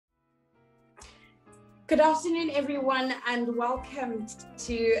Good afternoon, everyone, and welcome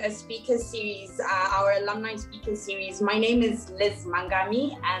to a speaker series, our alumni speaker series. My name is Liz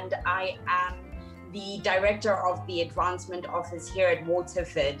Mangami, and I am the director of the Advancement Office here at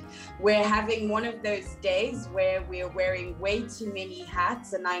Waterford. We're having one of those days where we're wearing way too many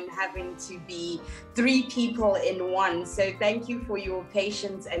hats, and I'm having to be 3 people in one. So thank you for your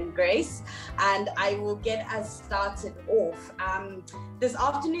patience and grace, and I will get us started off. This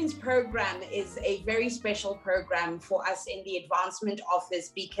afternoon's program is a very special program for us in the Advancement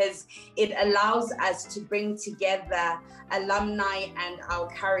Office because it allows us to bring together alumni and our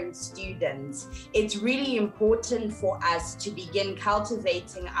current students. It's really important for us to begin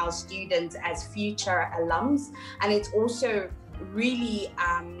cultivating our students as future alums, and it's also really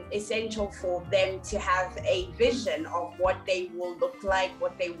essential for them to have a vision of what they will look like,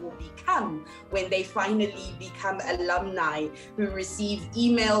 what they will become when they finally become alumni who receive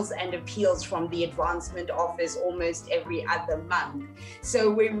emails and appeals from the Advancement Office almost every other month.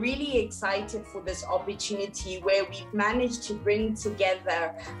 So we're really excited for this opportunity where we've managed to bring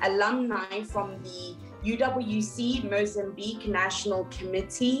together alumni from the UWC Mozambique National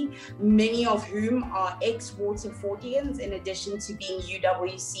Committee, many of whom are ex-Waterfordians in addition to being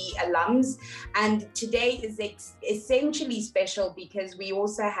UWC alums. And today is essentially special because we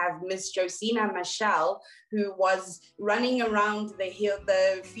also have Miss Josina Machel, who was running around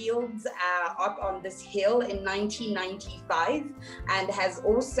the fields up on this hill in 1995 and has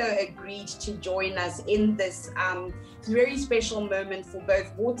also agreed to join us in this very special moment for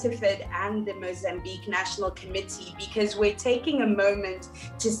both Waterford and the Mozambique National Committee, because we're taking a moment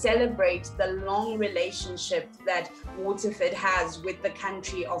to celebrate the long relationship that Waterford has with the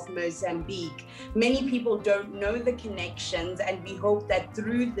country of Mozambique. Many people don't know the connections, and we hope that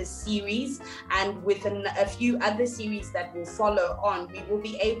through this series and with a few other series that will follow on, we will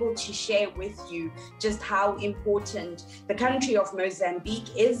be able to share with you just how important the country of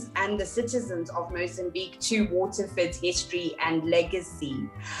Mozambique is and the citizens of Mozambique to Waterford's history and legacy.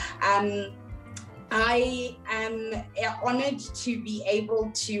 I am honored to be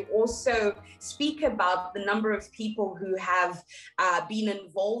able to also speak about the number of people who have been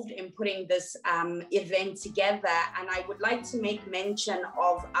involved in putting this event together. And I would like to make mention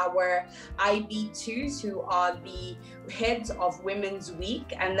of our IB2s, who are the heads of Women's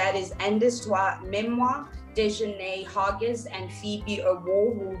Week, and that is Andeswa Memoir, Dejanay Hargis, and Phoebe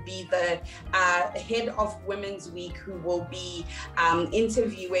Awar will be the head of Women's Week, who will be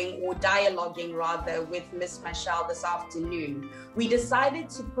interviewing or dialoguing rather with Miss Machel this afternoon. We decided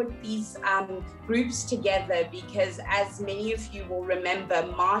to put these groups together because, as many of you will remember,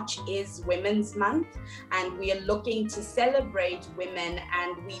 March is Women's Month and we are looking to celebrate women,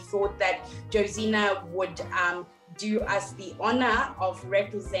 and we thought that Josina would do us the honor of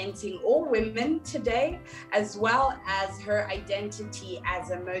representing all women today, as well as her identity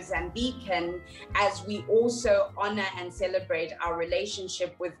as a Mozambican, as we also honor and celebrate our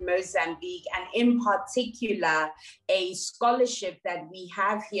relationship with Mozambique, and in particular, a scholarship that we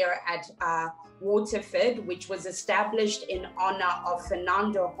have here at Waterford, which was established in honor of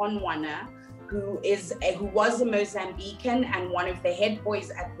Fernando Honwana, who was a Mozambican and one of the head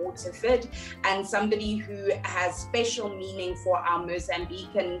boys at Waterford, and somebody who has special meaning for our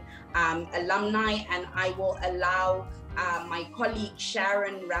Mozambican alumni. And I will allow my colleague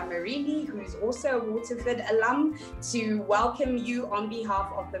Sharon Ramarini, who's also a Waterford alum, to welcome you on behalf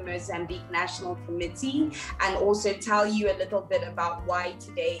of the Mozambique National Committee and also tell you a little bit about why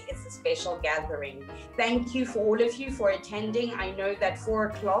today is a special gathering. Thank you for all of you for attending. I know that 4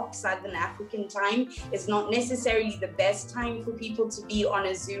 o'clock Southern African time is not necessarily the best time for people to be on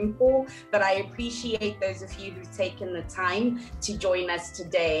a Zoom call, but I appreciate those of you who've taken the time to join us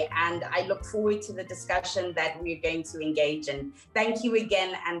today, and I look forward to the discussion that we're going to engage in. Thank you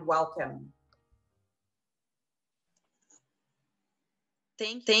again and welcome.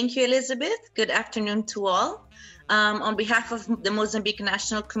 Thank you, Elizabeth. Good afternoon to all. On behalf of the Mozambique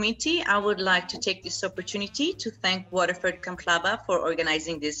National Committee, I would like to take this opportunity to thank Waterford Kamhlaba for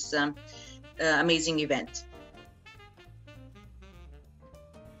organizing this amazing event.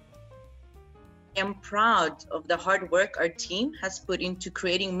 I am proud of the hard work our team has put into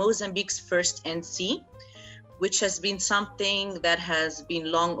creating Mozambique's first NC, which has been something that has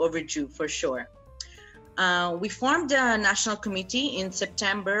been long overdue for sure. We formed a national committee in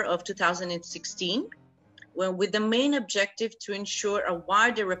September of 2016, with the main objective to ensure a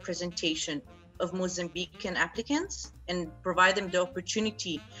wider representation of Mozambican applicants and provide them the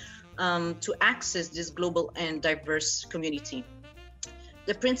opportunity to access this global and diverse community.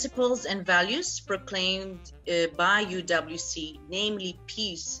 The principles and values proclaimed by UWC, namely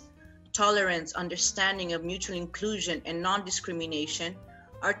peace, tolerance, understanding of mutual inclusion, and non-discrimination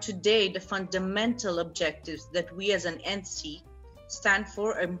are today the fundamental objectives that we as an NC stand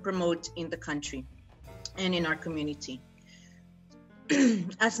for and promote in the country and in our community.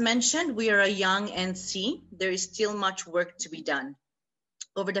 As mentioned, we are a young NC. There is still much work to be done.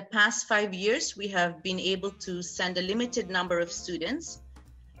 Over the past 5 years, we have been able to send a limited number of students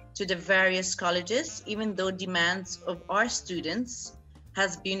to the various colleges, even though demands of our students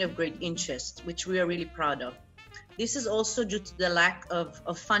has been of great interest, which we are really proud of. This is also due to the lack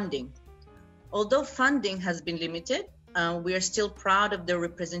of funding. Although funding has been limited, we are still proud of the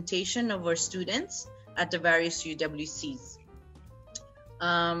representation of our students at the various UWCs.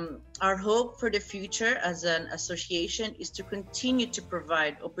 Our hope for the future as an association is to continue to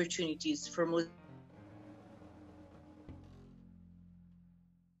provide opportunities for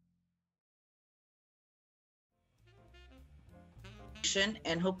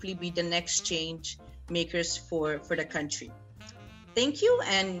and hopefully be the next change makers for the country. Thank you,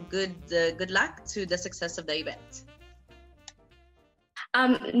 and good luck to the success of the event.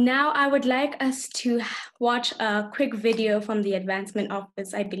 Now I would like us to watch a quick video from the Advancement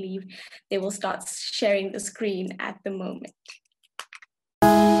Office. I believe they will start sharing the screen at the moment.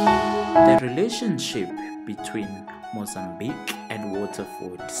 The relationship between Mozambique and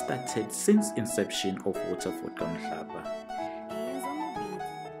Waterford started since inception of Waterford Kamhlaba.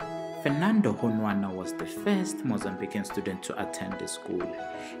 Fernando Honwana was the first Mozambican student to attend the school,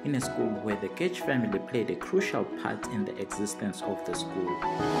 in a school where the Gage family played a crucial part in the existence of the school.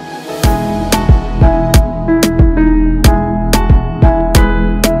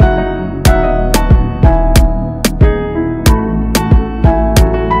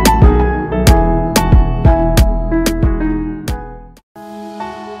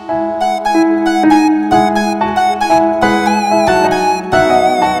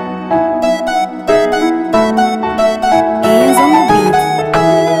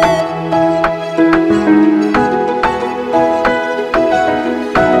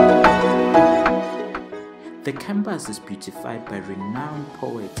 The campus is beautified by renowned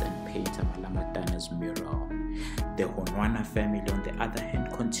poet and painter Malamadana's mural. The Honwana family, on the other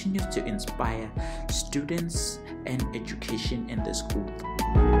hand, continues to inspire students and education in the school.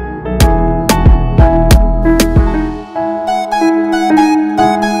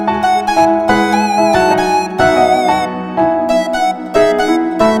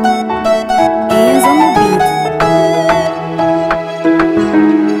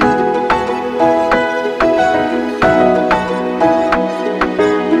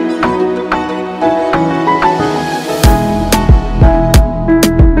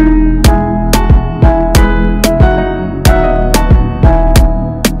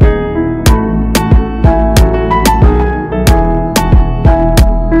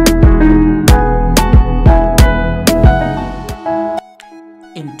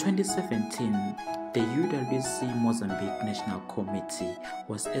 In 2017, the UWC Mozambique National Committee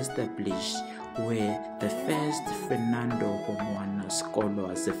was established, where the first Fernando Honwana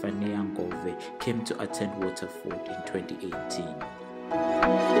scholar Zephania Ngove came to attend Waterford in 2018.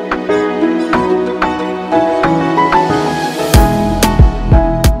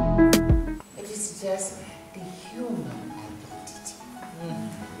 It is just the human identity,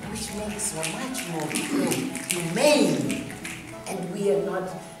 which makes so much more humane. And we are not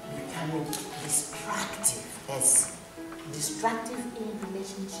becoming destructive in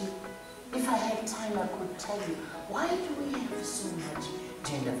relationship. If I had time, I could tell you, why do we have so much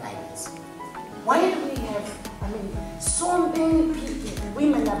gender violence? Why do we have, so many people,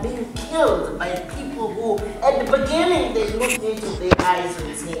 women are being killed by people who, at the beginning, they look into their eyes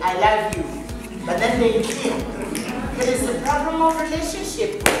and say, I love you, but then they kill. It is the problem of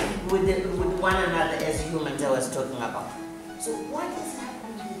relationship with one another as humans I was talking about. So what is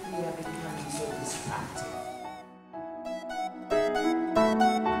happening if we are becoming so destructive?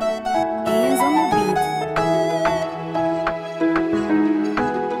 Hands on the beat.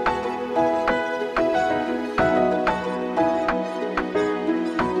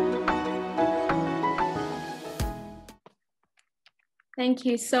 Thank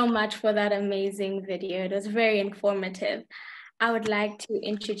you so much for that amazing video. It was very informative. I would like to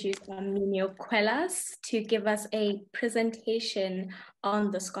introduce Minio Quelas to give us a presentation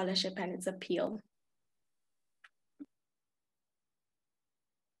on the scholarship and its appeal.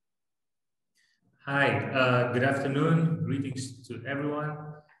 Hi, good afternoon. Greetings to everyone.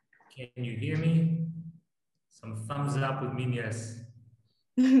 Can you hear me? Some thumbs up would mean yes.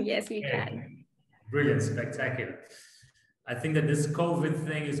 Yes, we can. Brilliant, spectacular. I think that this COVID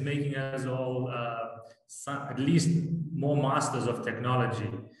thing is making us all at least more masters of technology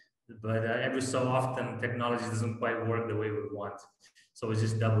but every so often technology doesn't quite work the way we want. So we're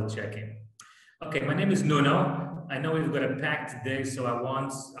just double checking. Okay, my name is Nuno. I know we've got a packed day, so I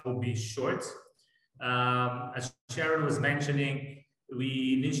will be short. As Sharon was mentioning,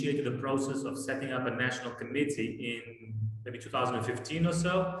 we initiated the process of setting up a national committee in maybe 2015 or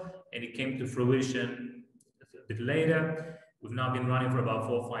so, and it came to fruition a bit later. We've now been running for about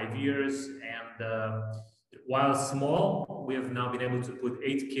 4 or 5 years, and while small, we have now been able to put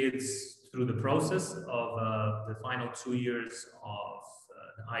 8 kids through the process of the final 2 years of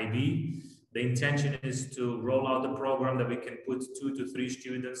the IB. The intention is to roll out the program that we can put 2 to 3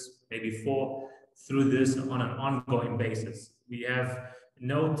 students, maybe 4, through this on an ongoing basis. We have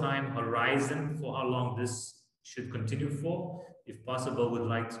no time horizon for how long this should continue for. If possible, we'd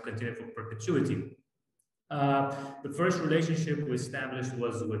like to continue for perpetuity. The first relationship we established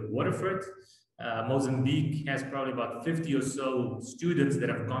was with Waterford. Mozambique has probably about 50 or so students that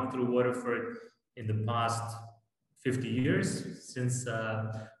have gone through Waterford in the past 50 years since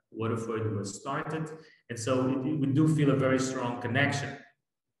Waterford was started. And so we do feel a very strong connection.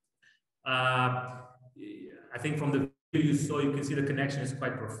 I think from the video you saw, you can see the connection is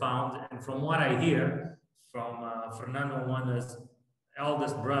quite profound. And from what I hear from Fernando Juana's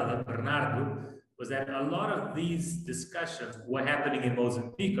eldest brother, Bernardo, was that a lot of these discussions were happening in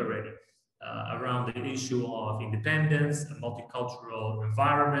Mozambique already around the issue of independence, a multicultural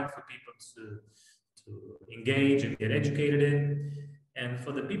environment for people to engage and get educated in. And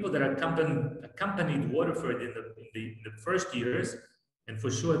for the people that accompanied Waterford in the first years, and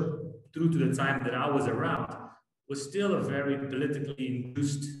for sure through to the time that I was around, was still a very politically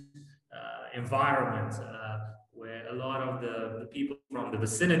induced environment where a lot of the people from the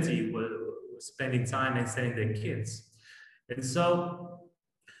vicinity were spending time and sending their kids. And so,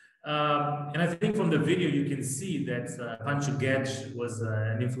 and I think from the video you can see that Pancho Guedes was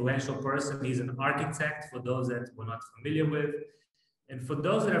an influential person. He's an architect, for those that we're not familiar with. And for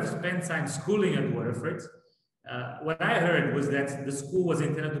those that have spent time schooling at Waterford, what I heard was that the school was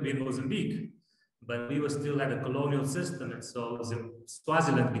intended to be in Mozambique, but we were still at a colonial system, and so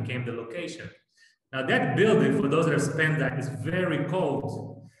Swaziland became the location. Now that building, for those that have spent that, is very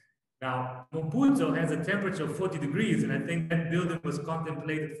cold. Now, Maputo has a temperature of 40 degrees, and I think that building was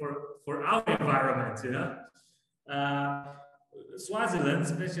contemplated for our environment, you know? Swaziland,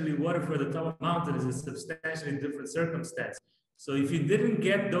 especially Waterford, the top of the mountain, is a substantially different circumstance. So if you didn't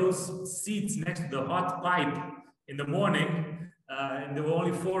get those seats next to the hot pipe in the morning, and there were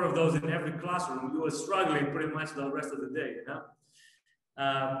only 4 of those in every classroom, you were struggling pretty much the rest of the day, you know?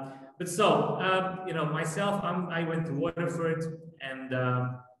 But so, you know, myself, I went to Waterford, and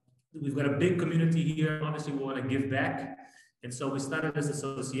we've got a big community here. Obviously, we want to give back. And so we started this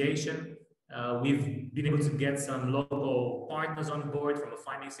association. We've been able to get some local partners on board from a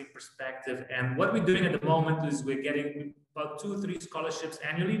financing perspective. And what we're doing at the moment is we're getting about 2 or 3 scholarships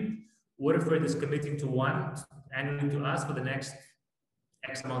annually. Waterford is committing to 1 annually to us for the next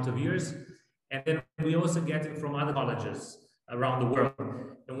X amount of years. And then we also get it from other colleges around the world.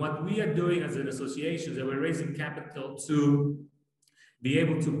 And what we are doing as an association is that we're raising capital to be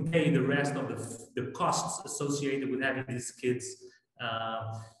able to pay the rest of the costs associated with having these kids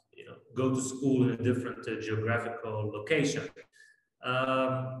you know, go to school in a different geographical location.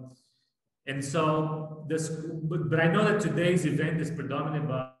 And so this, but I know that today's event is predominantly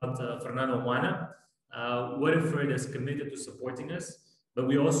about Fernando Juana. Waterford is committed to supporting us, but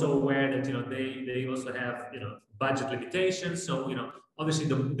we're also aware that, you know, they also have, you know, budget limitations. So, you know, obviously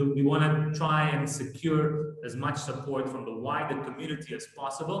we want to try and secure as much support from the wider community as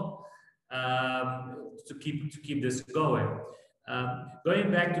possible to keep this going.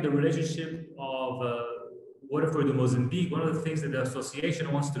 Going back to the relationship of Waterford to Mozambique, one of the things that the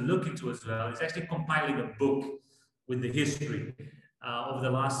association wants to look into as well is actually compiling a book with the history over the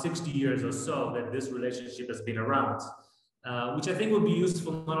last 60 years or so that this relationship has been around, which I think will be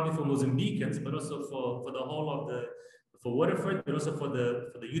useful not only for Mozambicans, but also for the whole of for Waterford, but also for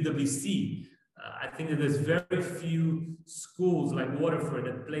the UWC. I think that there's very few schools like Waterford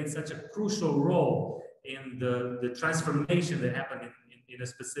that played such a crucial role in the transformation that happened in a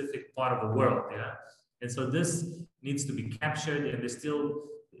specific part of the world. Yeah. And so this needs to be captured, and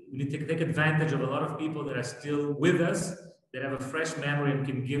we need to take advantage of a lot of people that are still with us, that have a fresh memory and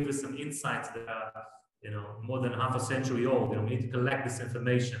can give us some insights that are, you know, more than half a century old. You know, we need to collect this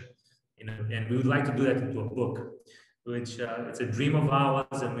information, you know, and we would like to do that into a book, which it's a dream of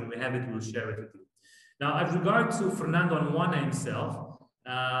ours, and when we have it, we'll share it with you. Now, as regard to Fernando Juana himself,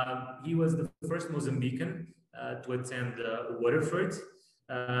 he was the first Mozambican to attend Waterford.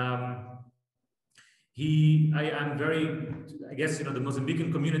 I'm very, I guess, the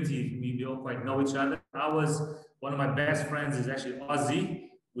Mozambican community, we all quite know each other. One of my best friends is actually Ozzy,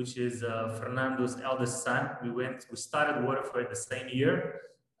 which is Fernando's eldest son. We started Waterford the same year,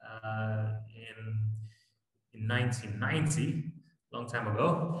 in 1990, long time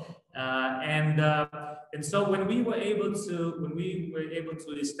ago. And so when we were able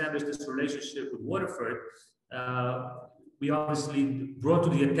to establish this relationship with Waterford, we obviously brought to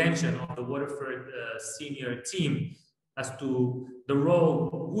the attention of the Waterford senior team as to the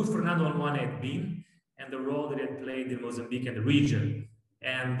role who Fernando Nwana had been and the role that he had played in Mozambique and the region.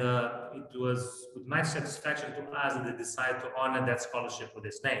 And it was with much satisfaction to us that they decided to honor that scholarship with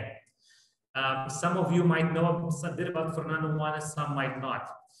his name. Some of you might know a bit about Fernando Nwana, some might not.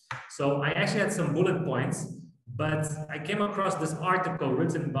 So I actually had some bullet points, but I came across this article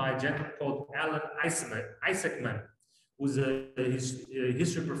written by a gentleman called Alan Isaacman, who's a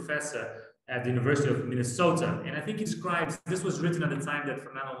history professor at the University of Minnesota. And I think he describes, this was written at the time that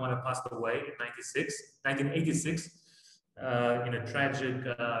Fernando Nwana passed away in 1986, in a tragic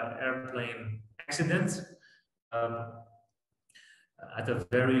airplane accident at a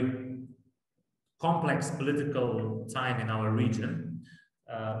very complex political time in our region.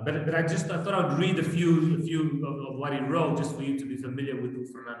 But I thought I would read a few of what he wrote, just for you to be familiar with who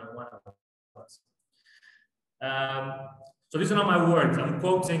Fernando Nwana was. So these are not my words. I'm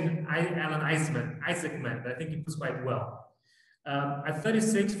quoting Alan Isaacman, but I think he puts quite well. At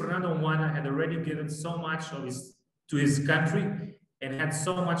 36, Fernando Nwana had already given so much to his country and had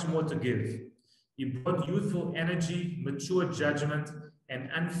so much more to give. He brought youthful energy, mature judgment, and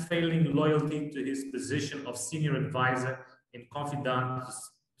unfailing loyalty to his position of senior advisor and confidant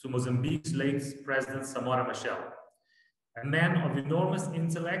to Mozambique's late President Machel. A man of enormous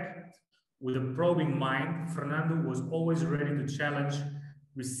intellect, with a probing mind, Fernando was always ready to challenge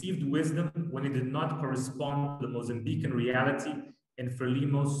received wisdom when it did not correspond to the Mozambican reality and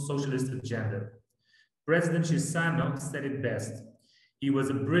Frelimo's socialist agenda. President Josina said it best. He was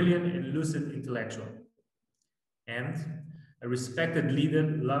a brilliant and lucid intellectual and a respected leader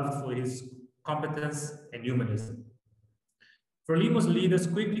loved for his competence and humanism. Frelimo's leaders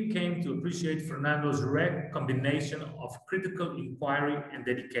quickly came to appreciate Fernando's rare combination of critical inquiry and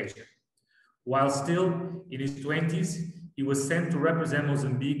dedication. While still in his 20s, he was sent to represent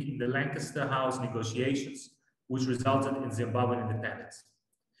Mozambique in the Lancaster House negotiations, which resulted in Zimbabwean independence.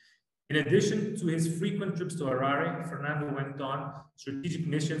 In addition to his frequent trips to Harare, Fernando went on strategic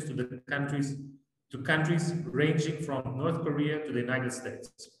missions to countries ranging from North Korea to the United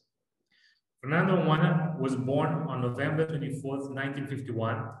States. Fernando Nwana was born on November 24th,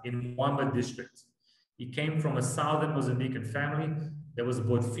 1951 in Mwamba district. He came from a southern Mozambican family that was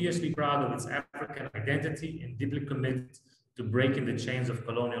both fiercely proud of its African identity and deeply committed to breaking the chains of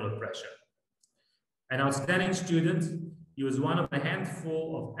colonial oppression. An outstanding student, he was one of a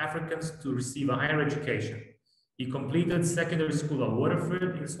handful of Africans to receive a higher education. He completed secondary school at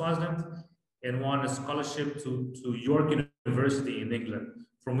Waterford in Swaziland and won a scholarship to York University in England,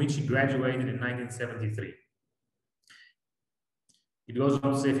 from which he graduated in 1973. It goes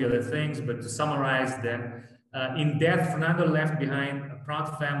on to say a few other things, but to summarize then, in death, Fernando left behind a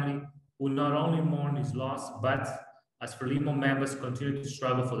proud family who not only mourned his loss, but as Frelimo members continued to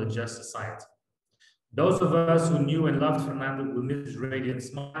struggle for the just society. Those of us who knew and loved Fernando will miss his radiant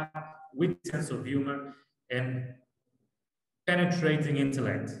smile, witty sense of humor, and penetrating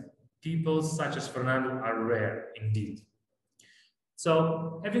intellect. People such as Fernando are rare indeed.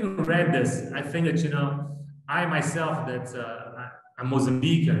 So, having read this, I think that, I myself, I'm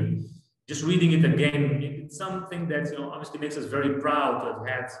Mozambican, just reading it again, it's something that, obviously makes us very proud to have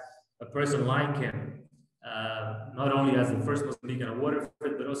had a person like him, not only as the first Mozambican at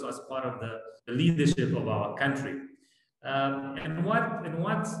Waterford, but also as part of the leadership of our country. And what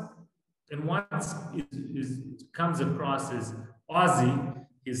comes across is Ozzy,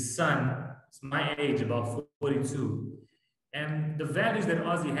 his son, is my age, about 42. And the values that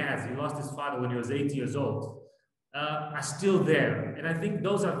Ozzy has, he lost his father when he was 8 years old, are still there. And I think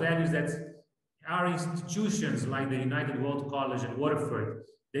those are values that our institutions like the United World College and Waterford,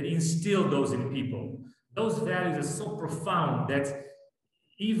 that instill those in people. Those values are so profound that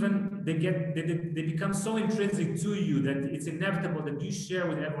even they become so intrinsic to you that it's inevitable that you share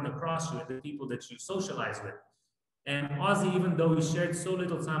with everyone across you and the people that you socialize with. And Ozzy, even though he shared so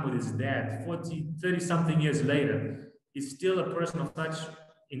little time with his dad, 30-something years later, is still a person of such.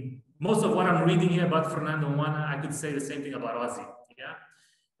 In most of what I'm reading here about Fernando Nwana, I could say the same thing about Ozzy. Yeah,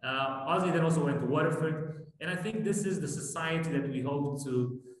 Ozzy then also went to Waterford, and I think this is the society that we hope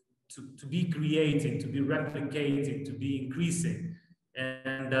to be creating, to be replicating, to be increasing.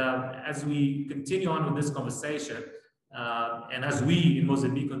 And as we continue on with this conversation, and as we in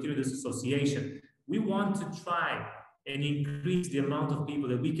Mozambique continue this association, we want to try and increase the amount of people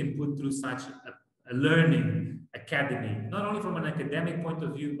that we can put through such a learning academy, not only from an academic point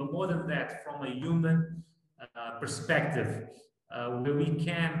of view, but more than that, from a human perspective, where we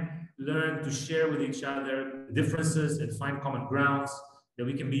can learn to share with each other differences and find common grounds, that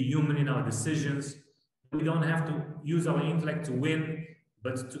we can be human in our decisions. We don't have to use our intellect to win,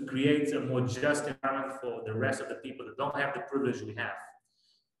 but to create a more just environment for the rest of the people that don't have the privilege we have.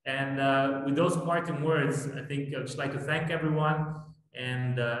 And with those parting words, I think I'd just like to thank everyone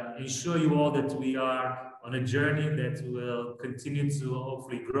and ensure you all that we are on a journey that will continue to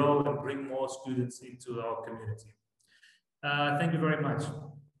hopefully grow and bring more students into our community. Thank you very much.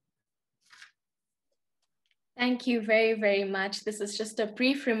 Thank you very, very much. This is just a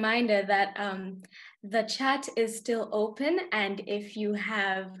brief reminder that the chat is still open, and if you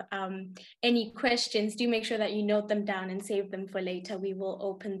have any questions, do make sure that you note them down and save them for later. We will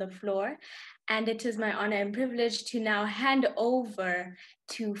open the floor. And it is my honor and privilege to now hand over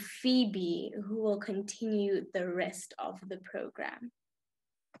to Phoebe, who will continue the rest of the program.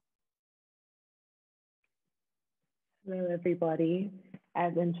 Hello, everybody.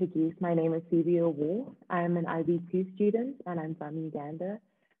 As introduced, my name is Phoebe Owo. I'm an IB2 student and I'm from Uganda.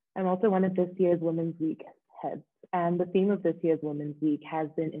 I'm also one of this year's Women's Week heads. And the theme of this year's Women's Week has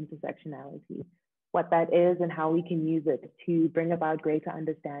been intersectionality, what that is and how we can use it to bring about greater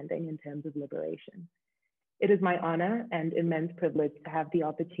understanding in terms of liberation. It is my honor and immense privilege to have the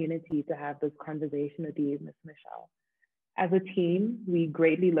opportunity to have this conversation with you, Ms. Machel. As a team, we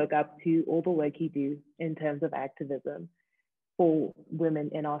greatly look up to all the work you do in terms of activism for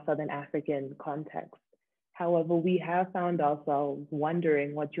women in our Southern African context. However, we have found ourselves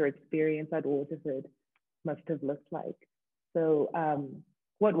wondering what your experience at Waterford must have looked like. So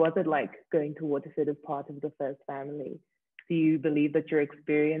what was it like going to Waterford as part of the first family? Do you believe that your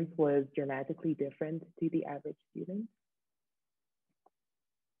experience was dramatically different to the average student?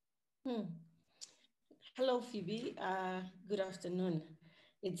 Hello, Phoebe. Good afternoon.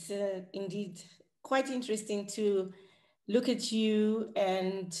 It's indeed quite interesting to look at you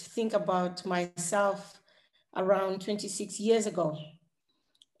and think about myself around 26 years ago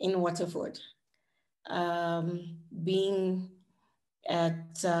in Waterford, being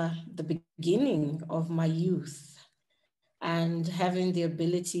at the beginning of my youth and having the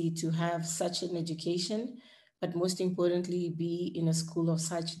ability to have such an education, but most importantly, be in a school of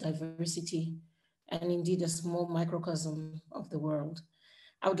such diversity and indeed a small microcosm of the world.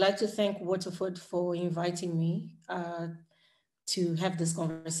 I would like to thank Waterford for inviting me to have this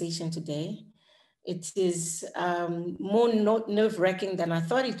conversation today. It is more nerve-wracking than I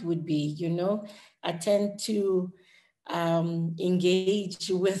thought it would be. You know, I tend to engage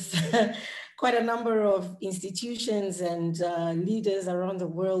with quite a number of institutions and leaders around the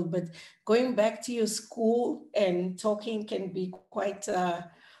world, but going back to your school and talking can be quite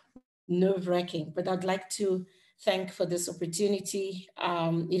nerve-wracking. But I'd like to thank for this opportunity.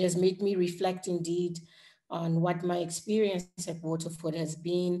 It has made me reflect indeed on what my experience at Waterford has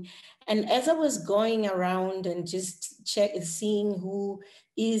been. And as I was going around and just seeing who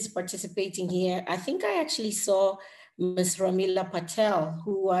is participating here, I think I actually saw Ms. Ramila Patel,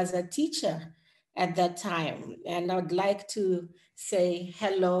 who was a teacher at that time. And I'd like to say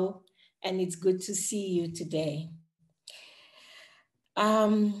hello, and it's good to see you today.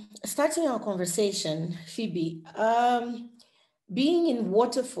 Starting our conversation, Phoebe, being in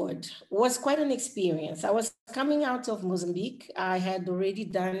Waterford was quite an experience. I was coming out of Mozambique. I had already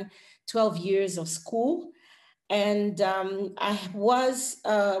done 12 years of school. And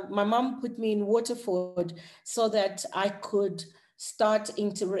my mom put me in Waterford so that I could start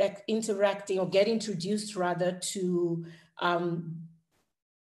interacting or get introduced rather to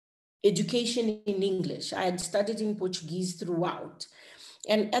education in English. I had studied in Portuguese throughout.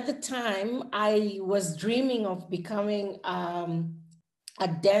 And at the time, I was dreaming of becoming a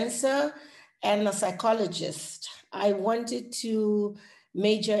dancer and a psychologist. I wanted to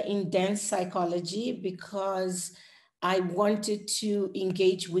major in dance psychology because I wanted to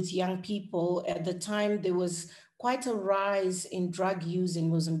engage with young people. At the time, there was quite a rise in drug use in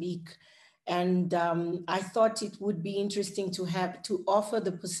Mozambique. And I thought it would be interesting to offer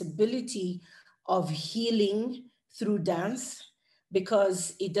the possibility of healing through dance,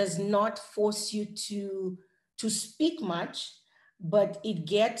 because it does not force you to speak much, but it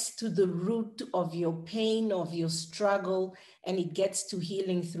gets to the root of your pain, of your struggle, and it gets to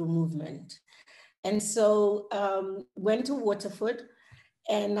healing through movement. And so went to Waterford,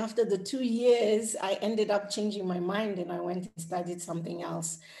 And after the 2 years, I ended up changing my mind and I went and studied something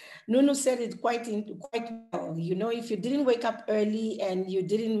else. Nunu said it quite well. You know, if you didn't wake up early and you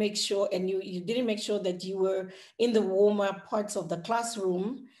didn't make sure, and you didn't make sure that you were in the warmer parts of the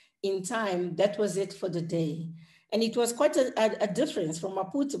classroom in time, that was it for the day. And it was quite a difference from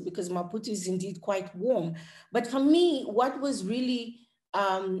Maputo, because Maputo is indeed quite warm. But for me, what was really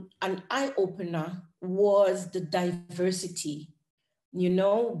an eye-opener was the diversity. You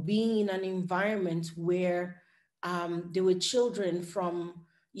know, being in an environment where there were children from,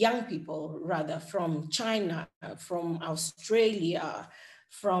 young people rather, from China, from Australia,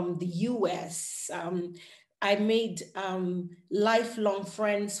 from the US. I made lifelong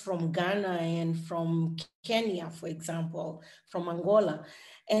friends from Ghana and from Kenya, for example, from Angola.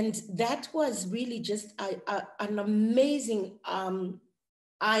 And that was really just an amazing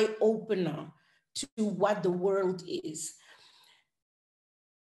eye-opener to what the world is.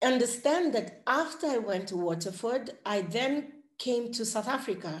 Understand that after I went to Waterford, I then came to South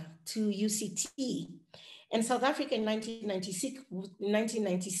Africa, to UCT. And South Africa in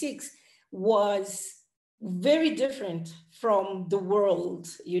 1996 was very different from the world,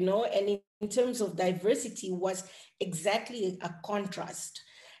 you know, and in terms of diversity was exactly a contrast.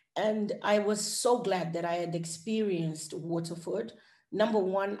 And I was so glad that I had experienced Waterford, number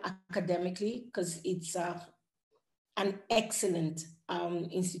one, academically, because it's an excellent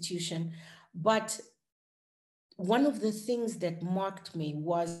institution. But one of the things that marked me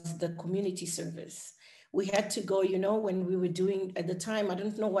was the community service. We had to go, you know, when we were doing, at the time, I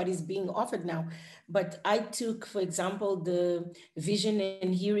don't know what is being offered now, but I took, for example, the vision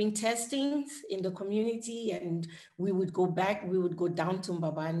and hearing testings in the community, and we would go back, we would go down to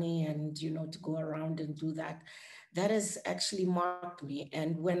Mbabane and, you know, to go around and do that. That has actually marked me.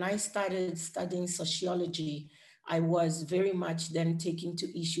 And when I started studying sociology, I was very much then taken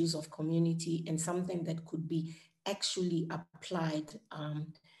to issues of community and something that could be actually applied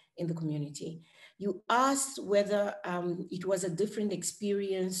in the community. You asked whether it was a different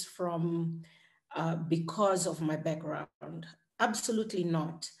experience from because of my background. Absolutely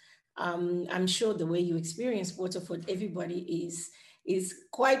not. I'm sure the way you experience Waterford, everybody is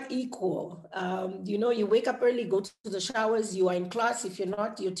quite equal. You know, you wake up early, go to the showers, you are in class. If you're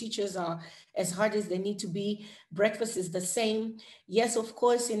not, your teachers are as hard as they need to be. Breakfast is the same. Yes, of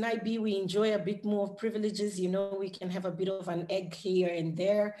course, in IB, we enjoy a bit more privileges. You know, we can have a bit of an egg here and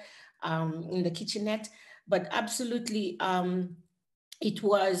there in the kitchenette, but absolutely, it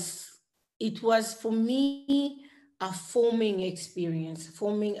was for me a forming experience.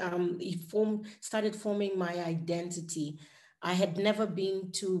 Started forming my identity. I had never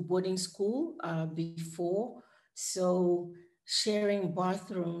been to boarding school before, so sharing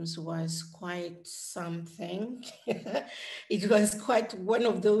bathrooms was quite something. It was quite one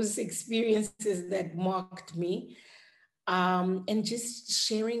of those experiences that marked me. And just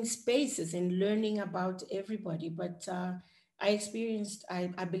sharing spaces and learning about everybody. But I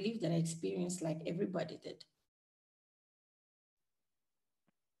believe that I experienced like everybody did.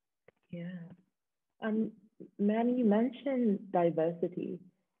 Yeah. Manny, you mentioned diversity,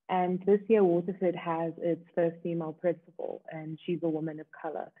 and this year Waterford has its first female principal, and she's a woman of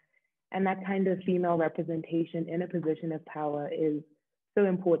color. And that kind of female representation in a position of power is so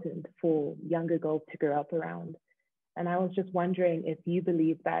important for younger girls to grow up around. And I was just wondering if you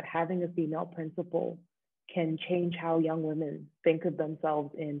believe that having a female principal can change how young women think of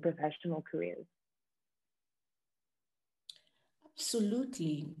themselves in professional careers.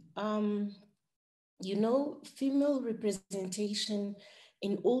 Absolutely. You know, female representation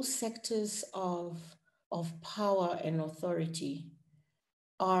in all sectors of power and authority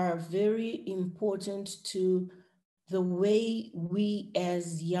are very important to the way we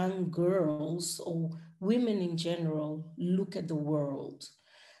as young girls or women in general look at the world.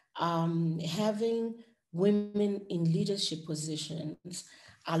 Having women in leadership positions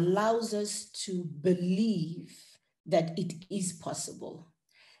allows us to believe that it is possible.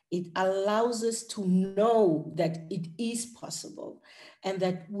 It allows us to know that it is possible and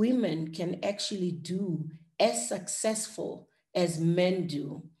that women can actually do as successful as men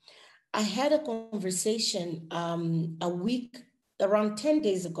do. I had a conversation around 10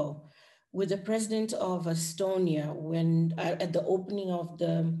 days ago with the president of Estonia when at the opening of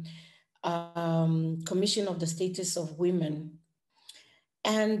the Commission of the Status of Women.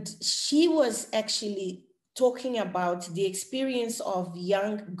 And she was actually talking about the experience of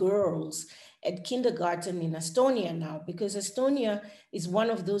young girls at kindergarten in Estonia now, because Estonia is one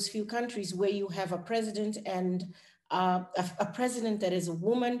of those few countries where you have a president and a president that is a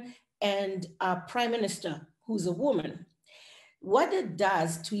woman and a prime minister who's a woman. what it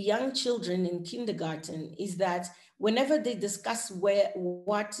does to young children in kindergarten is that whenever they discuss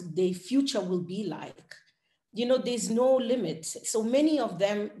what their future will be like, there's no limit. So many of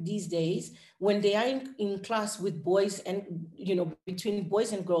them these days, when they are in class with boys and, between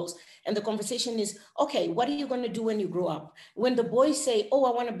boys and girls, and the conversation is, okay, what are you going to do when you grow up? When the boys say, oh,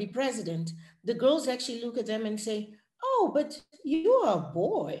 I want to be president, the girls actually look at them and say, oh, but you are a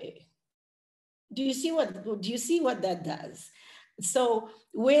boy. Do you see what that does? So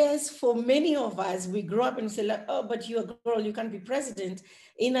whereas for many of us, we grow up and say, like, oh, but you're a girl, you can't be president.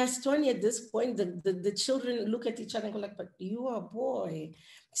 In Estonia at this point, the children look at each other and go like, but you are a boy.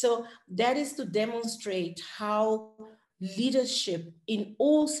 So that is to demonstrate how leadership in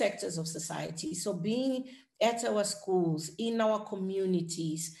all sectors of society, so being at our schools, in our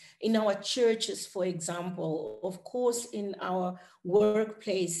communities, in our churches, for example, of course, in our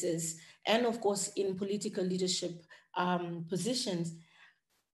workplaces, and of course, in political leadership positions,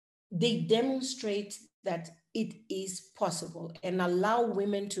 they demonstrate that it is possible and allow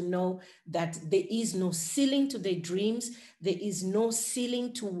women to know that there is no ceiling to their dreams. There is no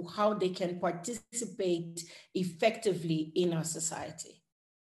ceiling to how they can participate effectively in our society.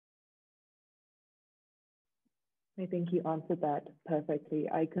 I think you answered that perfectly.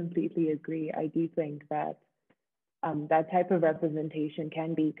 I completely agree. I do think that that type of representation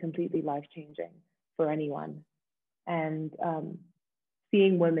can be completely life-changing for anyone. And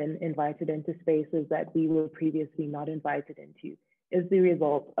seeing women invited into spaces that we were previously not invited into is the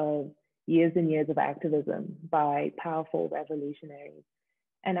result of years and years of activism by powerful revolutionaries.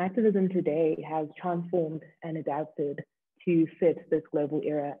 And activism today has transformed and adapted to fit this global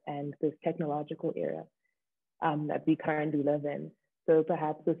era and this technological era that we currently live in. So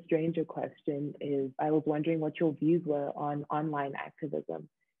perhaps a stranger question is, I was wondering what your views were on online activism,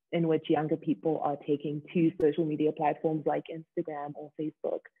 in which younger people are taking to social media platforms like Instagram or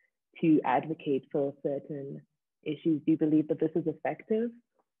Facebook to advocate for certain issues. Do you believe that this is effective,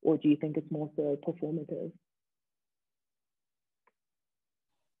 or do you think it's more so performative?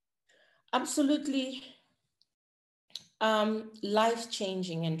 Absolutely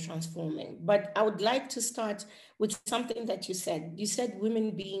life-changing and transforming. But I would like to start with something that you said. You said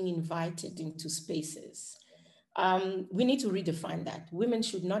women being invited into spaces. We need to redefine that. Women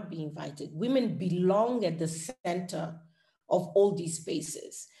should not be invited. Women belong at the center of all these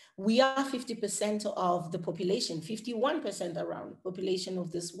spaces. We are 50% of the population, 51% around population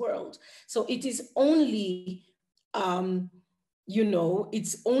of this world. So it is only,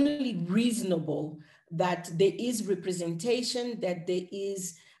 it's only reasonable that there is representation, that there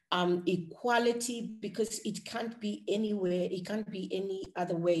is equality, because it can't be anywhere, it can't be any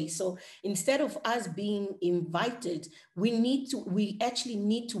other way. So instead of us being invited, we actually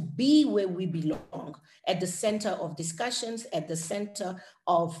need to be where we belong, at the center of discussions, at the center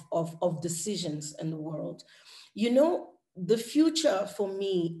of decisions in the world. The future for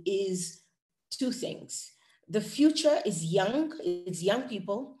me is two things. The future is young, it's young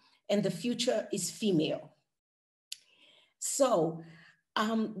people, and the future is female. So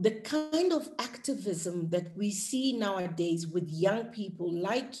the kind of activism that we see nowadays with young people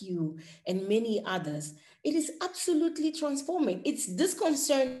like you and many others, it is absolutely transforming. It's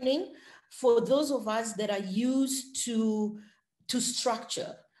disconcerting for those of us that are used to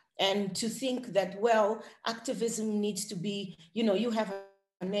structure and to think that, well, activism needs to be, you have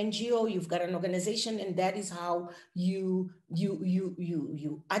an NGO, you've got an organization, and that is how you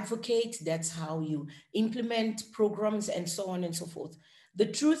advocate, that's how you implement programs, and so on and so forth. The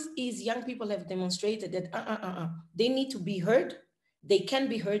truth is, young people have demonstrated that they need to be heard, they can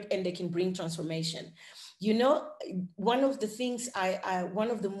be heard, and they can bring transformation. One of the things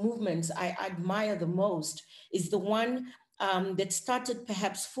one of the movements I admire the most is the one that started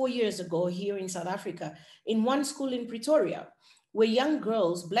perhaps 4 years ago here in South Africa, in one school in Pretoria, where young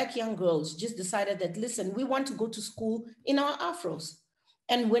girls, Black young girls, just decided that, listen, we want to go to school in our afros.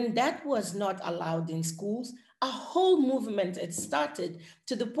 And when that was not allowed in schools, a whole movement had started,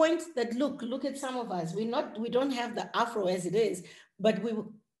 to the point that, look at some of us, we don't have the afro as it is, but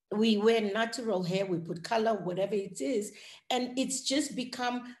we wear natural hair, we put color, whatever it is, and it's just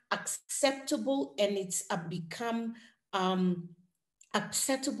become acceptable, and it's become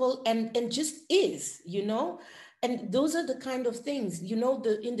acceptable and just is, And those are the kind of things, in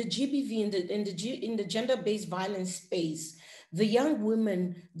the GBV, in the gender-based violence space, the young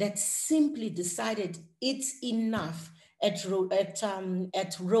women that simply decided it's enough at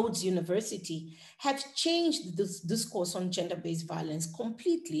Rhodes University have changed this discourse on gender-based violence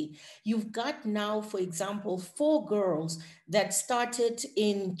completely. You've got now, for example, 4 girls that started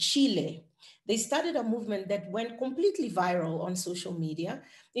in Chile. They started a movement that went completely viral on social media,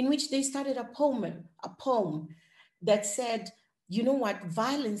 in which they started a poem that said, you know what,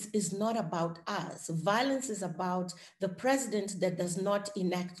 violence is not about us. Violence is about the president that does not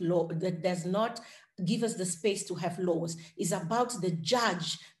enact law, that does not give us the space to have laws. It's about the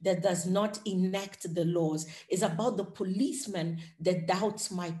judge that does not enact the laws. It's about the policeman that doubts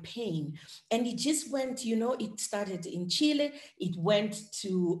my pain. And it just went, you know, it started in Chile, it went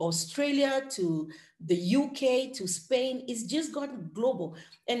to Australia, to the UK, to Spain. It's just gotten global.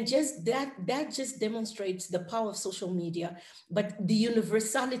 And just that just demonstrates the power of social media, but the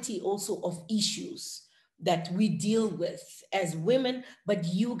universality also of issues that we deal with as women, but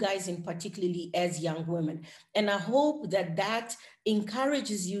you guys in particularly as young women. And I hope that that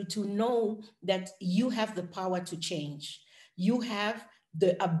encourages you to know that you have the power to change. You have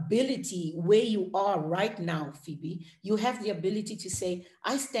the ability where you are right now, Phoebe, you have the ability to say,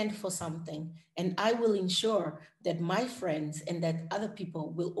 I stand for something, and I will ensure that my friends and that other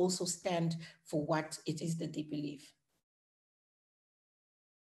people will also stand for what it is that they believe.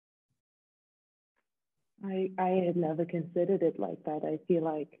 I had never considered it like that. I feel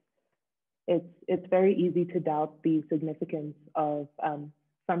like it's very easy to doubt the significance of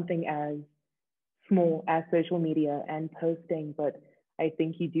something as small as social media and posting, but I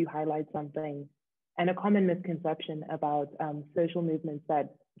think you do highlight something and a common misconception about social movements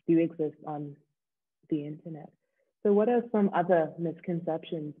that do exist on the internet. So what are some other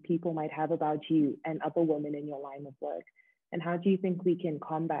misconceptions people might have about you and other women in your line of work? And how do you think we can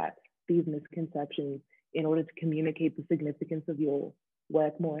combat these misconceptions in order to communicate the significance of your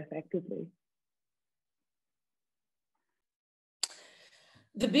work more effectively?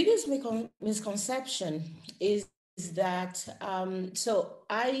 The biggest misconception is that, so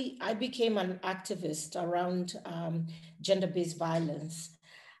I became an activist around gender-based violence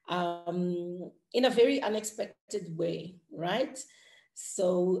in a very unexpected way, right?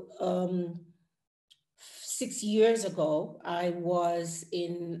 So 6 years ago, I was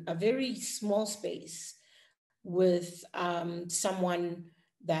in a very small space with someone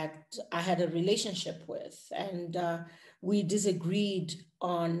that I had a relationship with, and we disagreed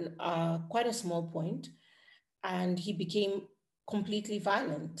on quite a small point, and he became completely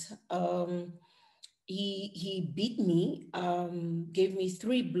violent. He beat me, gave me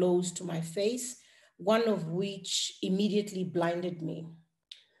 3 blows to my face, one of which immediately blinded me.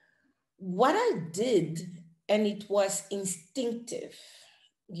 What I did, and it was instinctive,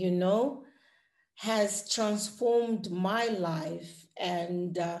 you know, has transformed my life.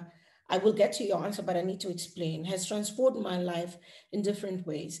 And I will get to your answer, but I need to explain, has transformed my life in different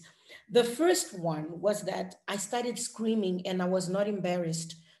ways. The first one was that I started screaming, and I was not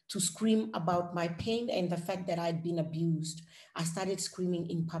embarrassed to scream about my pain and the fact that I'd been abused. I started screaming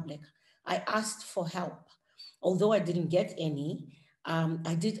in public. I asked for help. Although I didn't get any,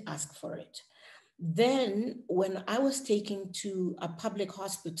 I did ask for it. Then when I was taken to a public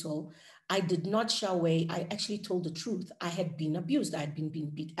hospital, I did not shy away. I actually told the truth. I had been abused. I had been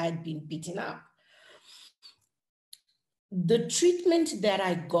beaten up. The treatment that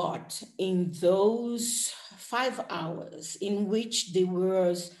I got in those 5 hours, in which there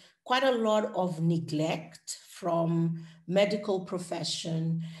was quite a lot of neglect from medical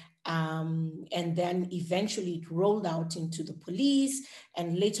profession, and then eventually it rolled out into the police,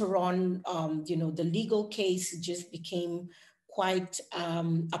 and later on, you know, the legal case just became quite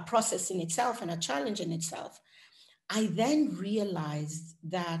a process in itself and a challenge in itself. I then realized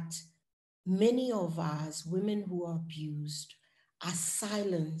that many of us, women who are abused, are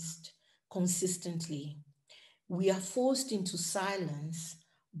silenced consistently. We are forced into silence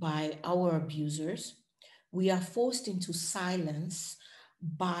by our abusers. We are forced into silence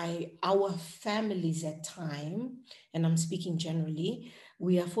by our families at times, and I'm speaking generally.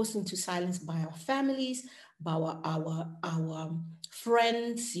 We are forced into silence by our families, by our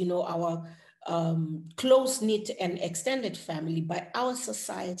friends, you know, our close-knit and extended family, by our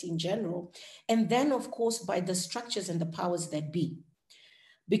society in general, and then of course by the structures and the powers that be.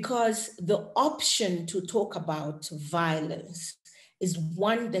 Because the option to talk about violence is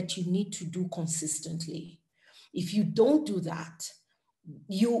one that you need to do consistently. If you don't do that,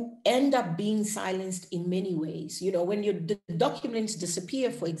 you end up being silenced in many ways. You know, when your documents disappear,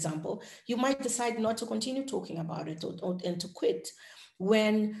 for example, you might decide not to continue talking about it and to quit.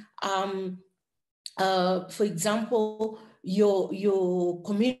 When, for example, your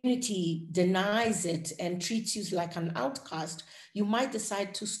community denies it and treats you like an outcast, you might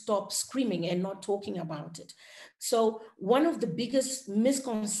decide to stop screaming and not talking about it. So one of the biggest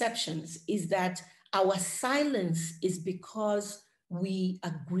misconceptions is that our silence is because we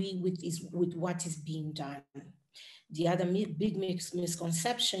agree with what is being done. The other big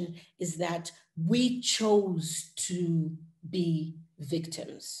misconception is that we chose to be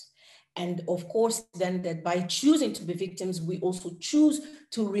victims. And of course, then that by choosing to be victims, we also choose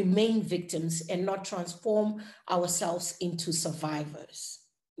to remain victims and not transform ourselves into survivors.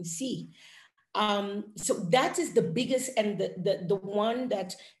 You see, so that is the biggest and the one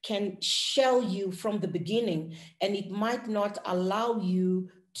that can shell you from the beginning, and it might not allow you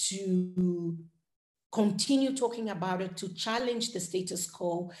to continue talking about it, to challenge the status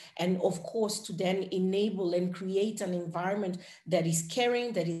quo, and of course to then enable and create an environment that is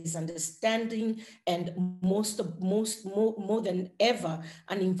caring, that is understanding, and more than ever,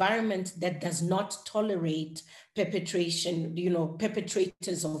 an environment that does not tolerate perpetrators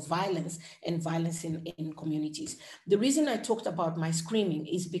of violence and violence in communities. The reason I talked about my screaming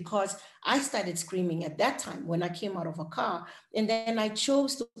is because I started screaming at that time when I came out of a car, and then I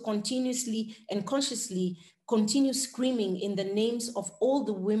chose to continuously and consciously continue screaming in the names of all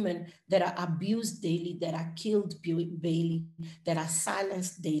the women that are abused daily, that are killed daily, that are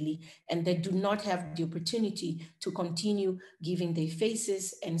silenced daily, and that do not have the opportunity to continue giving their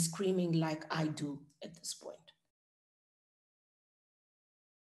faces and screaming like I do at this point.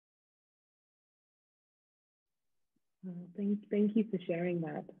 Thank you for sharing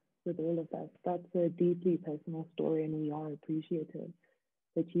that with all of us. That's a deeply personal story, and we are appreciative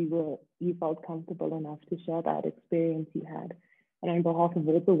that you felt comfortable enough to share that experience you had. And on behalf of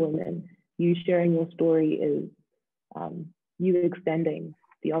all the women, you sharing your story is you extending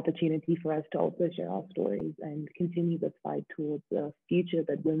the opportunity for us to also share our stories and continue this fight towards a future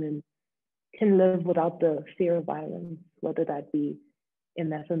that women can live without the fear of violence, whether that be in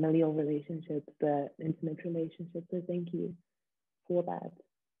their familial relationships, the intimate relationships. So thank you for that.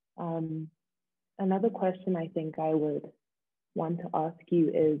 Another question I think I would want to ask you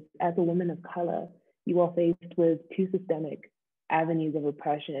is, as a woman of color, you are faced with two systemic avenues of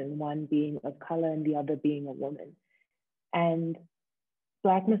oppression, one being of color and the other being a woman. And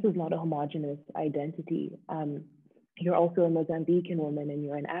Blackness is not a homogenous identity. You're also a Mozambican woman and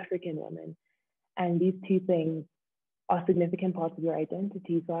you're an African woman. And these two things are significant parts of your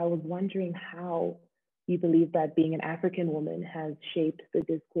identity. So I was wondering how you believe that being an African woman has shaped the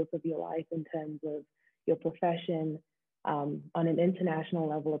discourse of your life in terms of your profession, on an international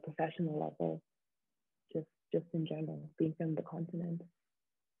level, a professional level, just in general, being from the continent.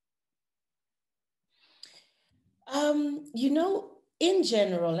 In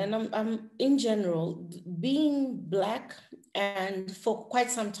general, and I'm in general, being Black, and for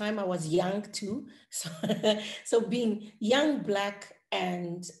quite some time I was young too. So being young, Black,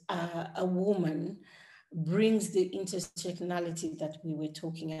 and a woman brings the intersectionality that we were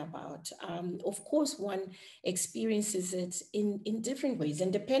talking about. Of course, one experiences it in different ways,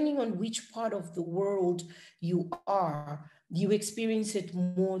 and depending on which part of the world you are, you experience it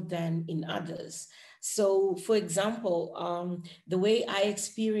more than in others. So, for example, the way I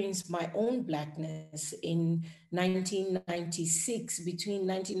experienced my own Blackness in 1996, between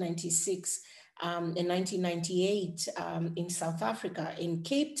 1996 and 1998 in South Africa, in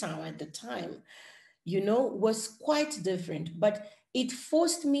Cape Town at the time, was quite different, but it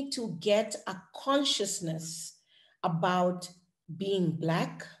forced me to get a consciousness about being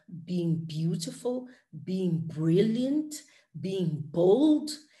Black, being beautiful, being brilliant, being bold,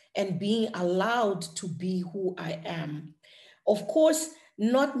 and being allowed to be who I am. Of course,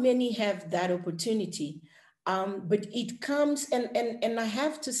 not many have that opportunity, but it comes, and I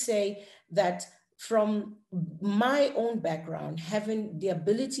have to say that from my own background, having the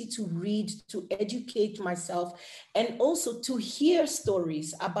ability to read, to educate myself, and also to hear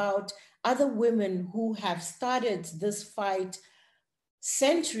stories about other women who have started this fight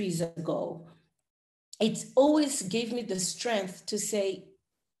centuries ago, it always gave me the strength to say,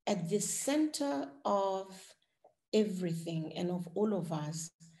 at the center of everything and of all of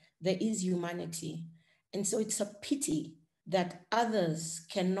us, there is humanity. And so it's a pity that others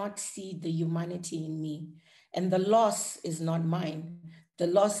cannot see the humanity in me. And the loss is not mine. The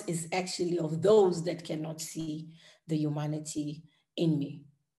loss is actually of those that cannot see the humanity in me.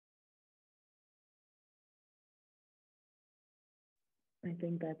 I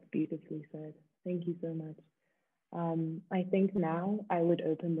think that's beautifully said. Thank you so much. I think now I would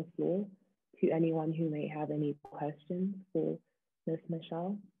open the floor to anyone who may have any questions for Ms.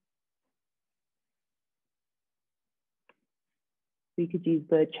 Machel. We could use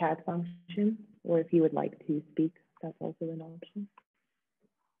the chat function, or if you would like to speak, that's also an option.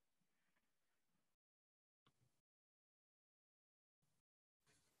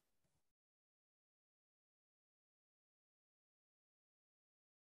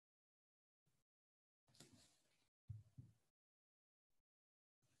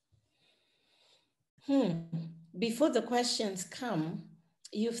 Before the questions come,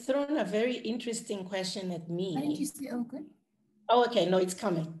 you've thrown a very interesting question at me. Why didn't you say okay? Oh, okay, no, it's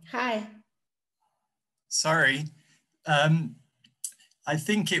coming. Hi. Sorry. I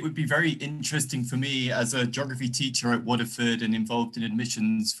think it would be very interesting for me as a geography teacher at Waterford and involved in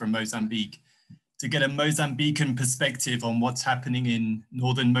admissions from Mozambique to get a Mozambican perspective on what's happening in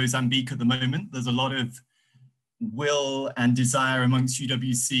northern Mozambique at the moment. There's a lot of will and desire amongst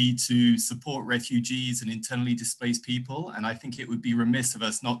UWC to support refugees and internally displaced people. And I think it would be remiss of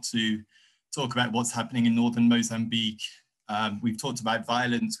us not to talk about what's happening in northern Mozambique. We've talked about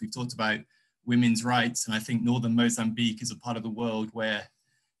violence, we've talked about women's rights, and I think northern Mozambique is a part of the world where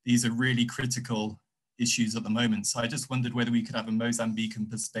these are really critical issues at the moment. So I just wondered whether we could have a Mozambican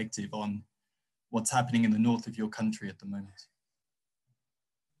perspective on what's happening in the north of your country at the moment.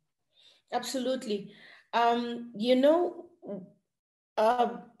 Absolutely. You know,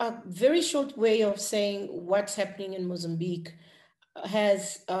 a very short way of saying what's happening in Mozambique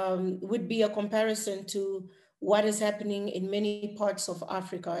would be a comparison to what is happening in many parts of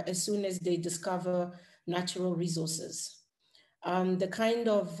Africa as soon as they discover natural resources. The kind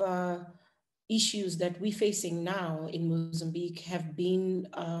of issues that we're facing now in Mozambique have been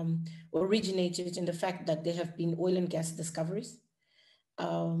originated in the fact that there have been oil and gas discoveries.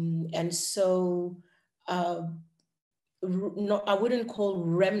 And so, no, I wouldn't call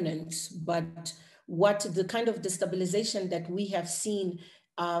remnants, but what the kind of destabilization that we have seen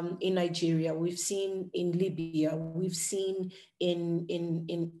in Nigeria, we've seen in Libya, we've seen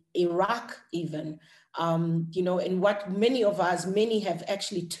in Iraq even, you know, and what many have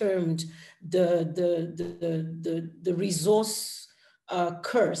actually termed the resource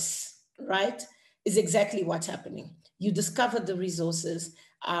curse, right, is exactly what's happening. You discover the resources,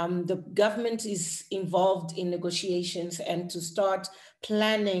 the government is involved in negotiations and to start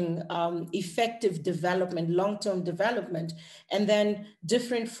planning effective development, long-term development, and then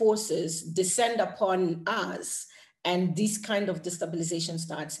different forces descend upon us and this kind of destabilization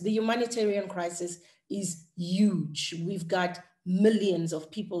starts. The humanitarian crisis is huge. We've got millions of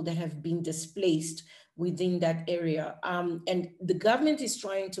people that have been displaced within that area. And the government is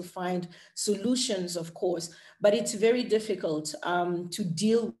trying to find solutions, of course, but it's very difficult to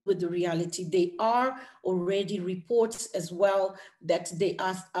deal with the reality. There are already reports as well that they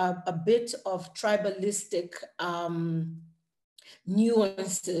are a bit of tribalistic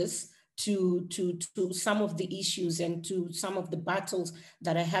nuances to some of the issues and to some of the battles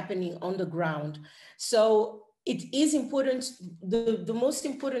that are happening on the ground. So it is important, the most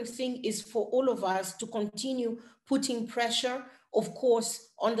important thing is for all of us to continue putting pressure, of course,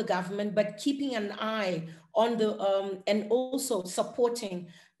 on the government, but keeping an eye on the, and also supporting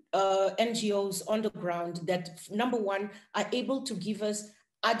NGOs on the ground that, number one, are able to give us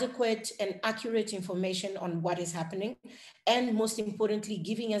adequate and accurate information on what is happening, and most importantly,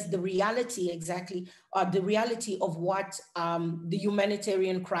 giving us the reality exactly, the reality of what the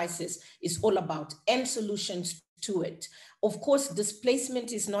humanitarian crisis is all about and solutions to it. Of course,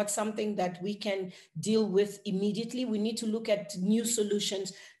 displacement is not something that we can deal with immediately. We need to look at new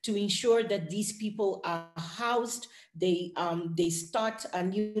solutions to ensure that these people are housed, they start a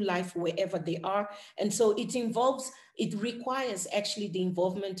new life wherever they are. And so it requires actually the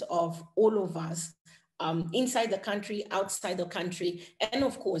involvement of all of us, inside the country, outside the country, and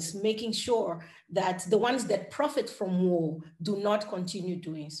of course, making sure that the ones that profit from war do not continue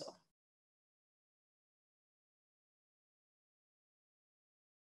doing so.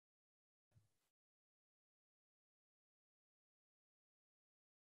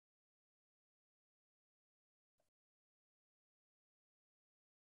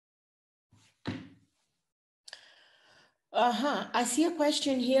 I see a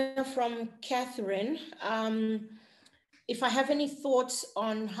question here from Catherine. If I have any thoughts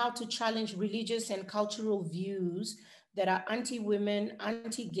on how to challenge religious and cultural views that are anti-women,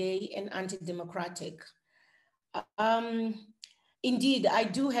 anti-gay, and anti-democratic. Indeed, I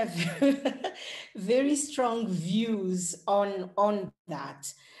do have very strong views on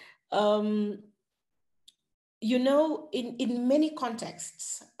that. You know, in many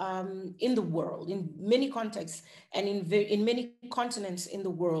contexts in the world, in many contexts and in many continents in the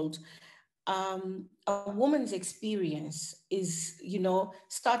world, a woman's experience is, you know,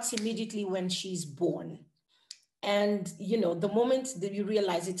 starts immediately when she's born. And, you know, the moment that you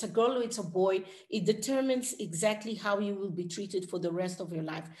realize it's a girl or it's a boy, it determines exactly how you will be treated for the rest of your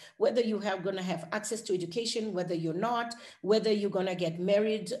life. Whether you are going to have access to education, whether you're not, whether you're going to get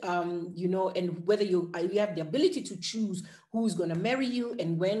married, you know, and whether you have the ability to choose who's going to marry you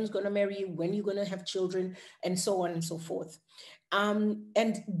and when's going to marry you, when you're going to have children, and so on and so forth.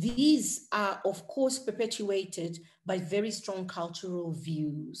 And these are, of course, perpetuated by very strong cultural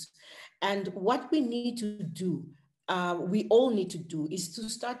views. And what we need to do, we all need to do, is to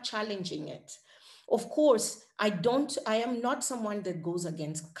start challenging it. Of course, I am not someone that goes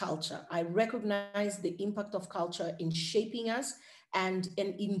against culture. I recognize the impact of culture in shaping us and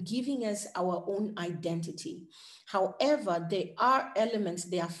in giving us our own identity. However, there are elements,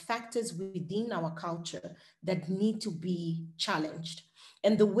 there are factors within our culture that need to be challenged.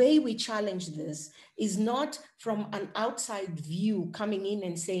 And the way we challenge this is not from an outside view coming in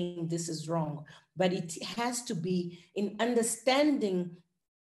and saying this is wrong, but it has to be in understanding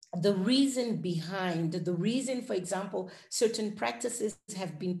the reason behind, the reason, for example, certain practices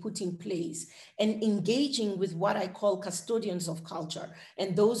have been put in place, and engaging with what I call custodians of culture.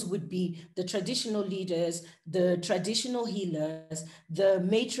 And those would be the traditional leaders, the traditional healers, the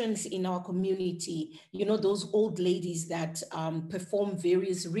matrons in our community, you know, those old ladies that perform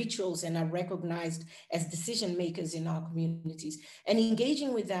various rituals and are recognized as decision makers in our communities, and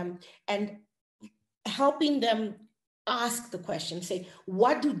engaging with them and helping them ask the question, say,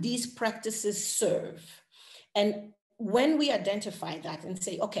 what do these practices serve? And when we identify that and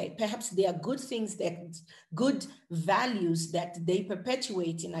say, okay, perhaps there are good things, that good values that they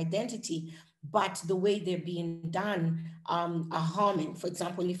perpetuate in identity, but the way they're being done are harming. For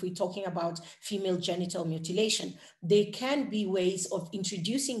example, if we're talking about female genital mutilation, there can be ways of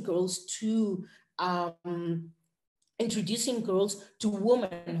introducing girls to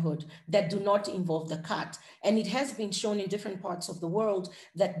womanhood that do not involve the cut. And it has been shown in different parts of the world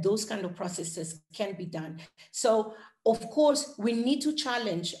that those kind of processes can be done. So of course, we need to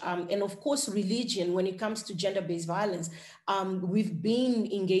challenge, and of course, religion, when it comes to gender-based violence, we've been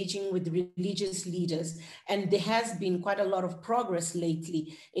engaging with religious leaders, and there has been quite a lot of progress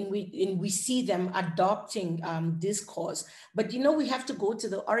lately, and we see them adopting this cause. But, you know, we have to go to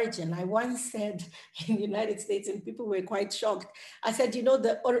the origin. I once said in the United States, and people were quite shocked, I said, you know,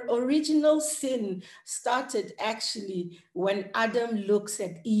 the original sin started actually when Adam looks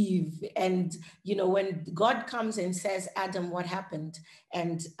at Eve, and, you know, when God comes and says, Adam, what happened?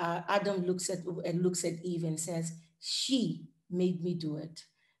 And Adam looks at Eve and says, she made me do it.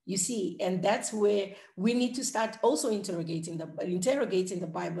 You see, and that's where we need to start also interrogating the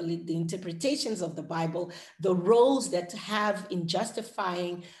Bible, the interpretations of the Bible, the roles that have in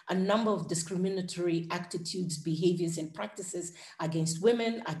justifying a number of discriminatory attitudes, behaviors, and practices against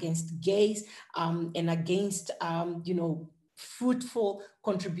women, against gays, and against, you know, fruitful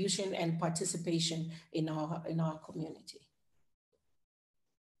contribution and participation in our community.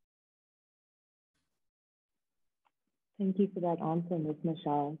 Thank you for that answer, Ms.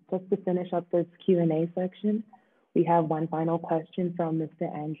 Machel. Just to finish up this Q&A section, we have one final question from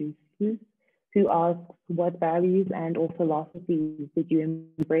Mr. Andrew Spruce, who asks, what values and or philosophies did you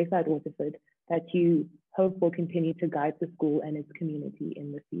embrace at Waterford that you hope will continue to guide the school and its community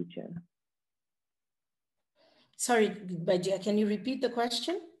in the future? Sorry, Bajia, can you repeat the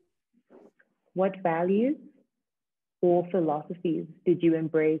question? What values or philosophies did you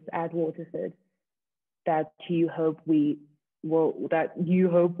embrace at Waterford that you hope will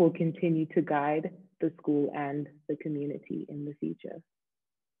continue to guide the school and the community in the future?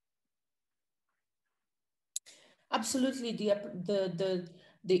 Absolutely,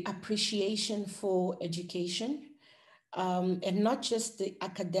 the appreciation for education, and not just the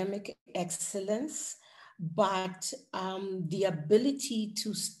academic excellence, but the ability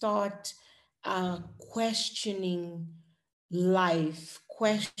to start questioning life,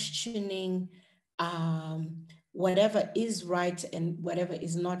 questioning whatever is right and whatever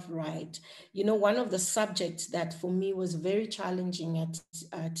is not right. You know, one of the subjects that for me was very challenging at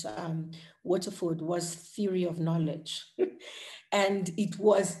Waterford was theory of knowledge. And it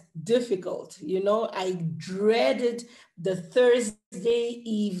was difficult. You know, I dreaded the Thursday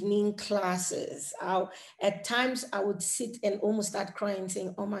evening classes. At times I would sit and almost start crying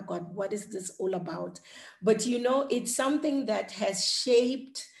saying, oh my God, what is this all about? But, you know, it's something that has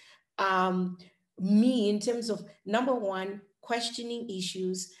shaped me in terms of, number one, questioning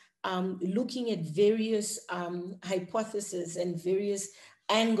issues, looking at various hypotheses and various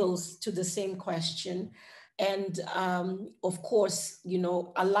angles to the same question. And of course, you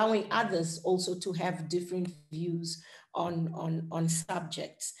know, allowing others also to have different views on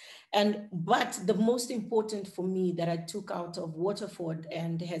subjects. But the most important for me that I took out of Waterford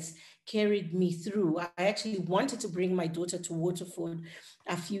and has carried me through, I actually wanted to bring my daughter to Waterford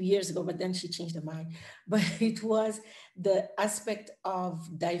a few years ago, but then she changed her mind. But it was the aspect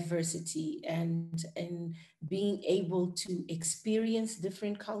of diversity and being able to experience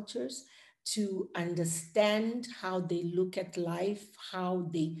different cultures, to understand how they look at life, how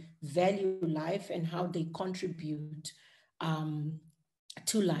they value life, and how they contribute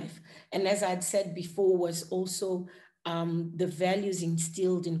to life. And as I'd said before, was also the values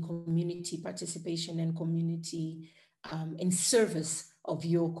instilled in community participation and community in service of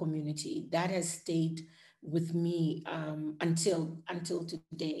your community. That has stayed with me until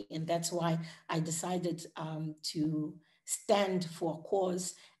today. And that's why I decided to stand for a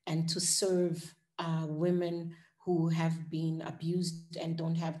cause and to serve women who have been abused and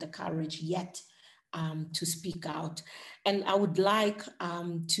don't have the courage yet to speak out. And I would like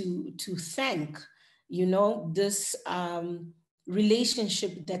to thank, this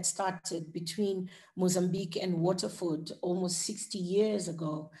relationship that started between Mozambique and Waterford almost 60 years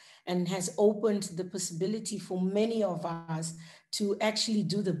ago, and has opened the possibility for many of us to actually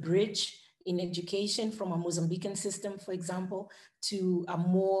do the bridge in education from a Mozambican system, for example, to a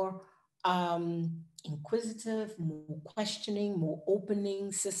more inquisitive, more questioning, more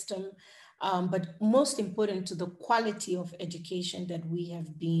opening system. But most important, to the quality of education that we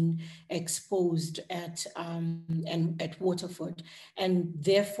have been exposed at Waterford. And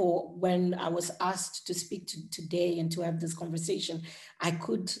therefore, when I was asked to speak today and to have this conversation, I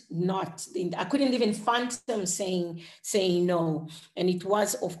couldn't even fathom saying no. And it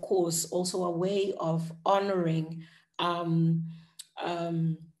was, of course, also a way of honoring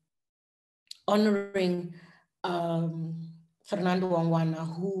Fernando Wangwana,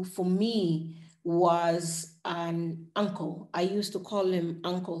 who for me was an uncle. I used to call him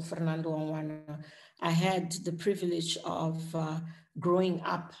Uncle Fernando Wangwana. I had the privilege of growing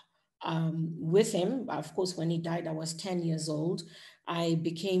up with him. Of course, when he died, I was 10 years old. I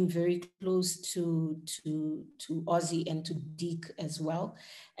became very close to Ozzy and to Deke as well.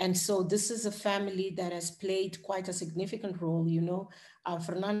 And so this is a family that has played quite a significant role.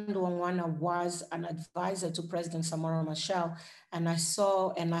 Fernando Wangwana was an advisor to President Samora Machel, and I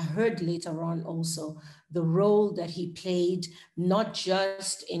saw and I heard later on also the role that he played, not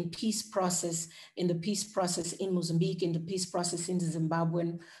just in the peace process in Mozambique, in the peace process in the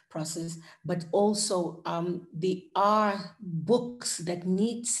Zimbabwean process, but also there are books that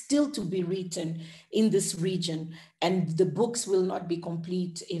need still to be written in this region. And the books will not be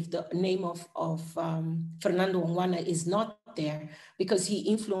complete if the name of Fernando Wangwana is not there, because he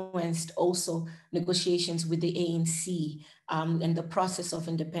influenced also negotiations with the ANC and the process of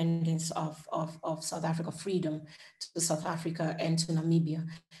independence of South Africa, freedom to South Africa and to Namibia.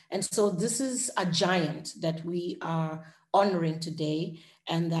 And so this is a giant that we are honoring today,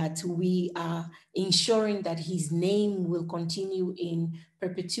 and that we are ensuring that his name will continue in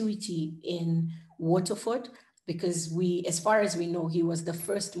perpetuity in Waterford, because as far as we know, he was the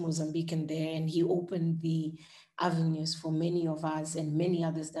first Mozambican there, and he opened the avenues for many of us and many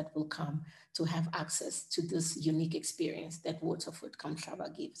others that will come to have access to this unique experience that Waterford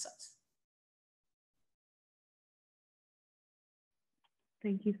Kamhlaba gives us.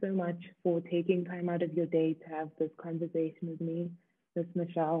 Thank you so much for taking time out of your day to have this conversation with me, Ms.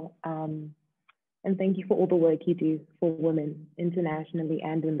 Machel. And thank you for all the work you do for women internationally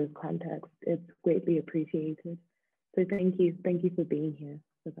and in this context. It's greatly appreciated. So thank you for being here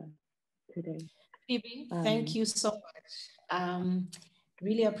with us today. Phoebe, thank you so much.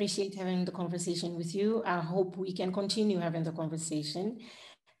 Really appreciate having the conversation with you. I hope we can continue having the conversation.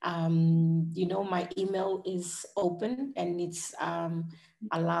 My email is open and it's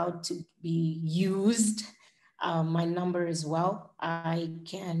allowed to be used. My number as well. I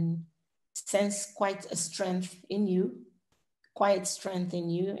can sense quite a strength in you,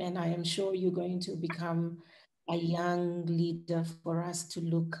 and I am sure you're going to become a young leader for us to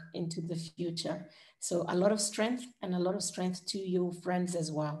look into the future. So a lot of strength, and a lot of strength to your friends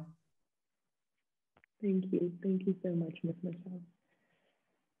as well. Thank you so much, Ms. Machel.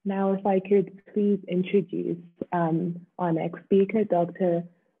 Now, if I could please introduce our next speaker, Dr.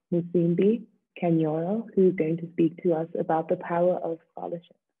 Musimbi Kenyoro, who's going to speak to us about the power of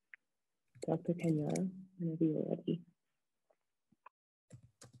scholarship. Dr. Kenyoro, whenever you're ready.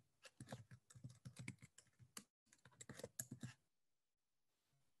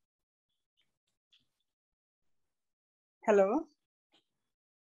 Hello,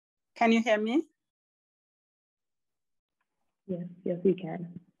 can you hear me? Yes, we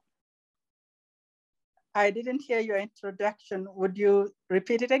can. I didn't hear your introduction. Would you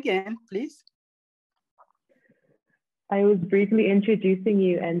repeat it again, please? I was briefly introducing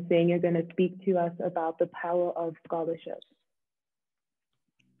you and saying you're going to speak to us about the power of scholarships.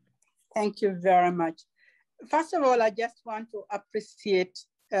 Thank you very much. First of all, I just want to appreciate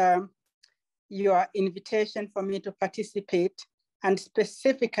your invitation for me to participate, and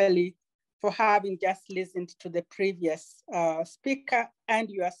specifically for having just listened to the previous speaker and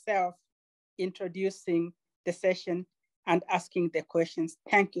yourself introducing the session and asking the questions.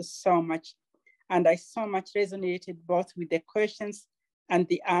 Thank you so much. And I so much resonated both with the questions and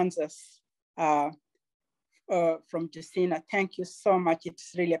the answers from Josina. Thank you so much.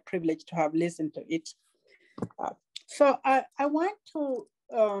 It's really a privilege to have listened to it. So I want to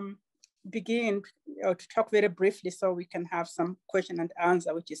begin to talk very briefly so we can have some question and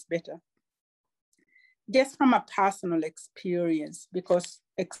answer, which is better. Just from a personal experience, because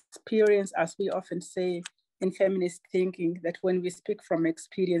experience, as we often say in feminist thinking, that when we speak from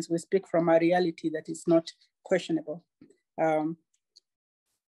experience, we speak from a reality that is not questionable.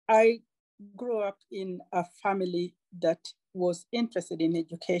 I grew up in a family that was interested in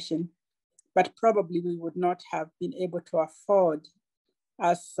education, but probably we would not have been able to afford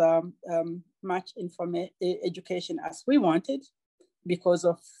as much education as we wanted because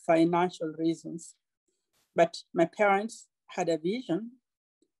of financial reasons. But my parents had a vision,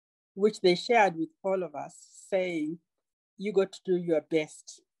 which they shared with all of us, saying, you got to do your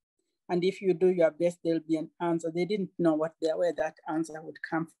best. And if you do your best, there'll be an answer. They didn't know where that answer would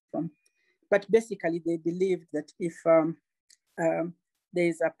come from. But basically, they believed that if there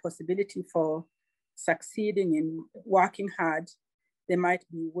is a possibility for succeeding in working hard, there might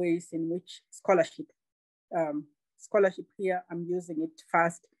be ways in which scholarship here, I'm using it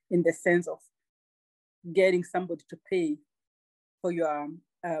first in the sense of getting somebody to pay for your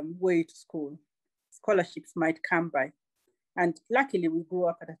way to school. Scholarships might come by. And luckily, we grew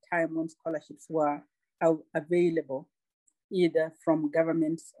up at a time when scholarships were available, either from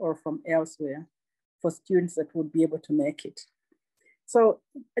governments or from elsewhere, for students that would be able to make it. So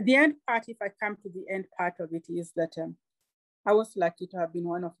the end part, if I come to the end part of it, is that I was lucky to have been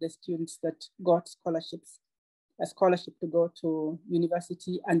one of the students that got scholarships, a scholarship to go to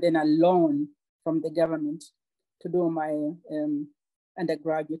university, and then a loan from the government to do my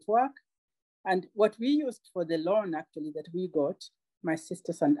undergraduate work. And what we used for the loan, actually, that we got, my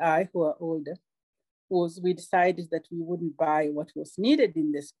sisters and I, who are older, was we decided that we wouldn't buy what was needed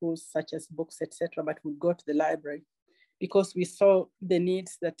in the schools, such as books, etc., but we'd go to the library because we saw the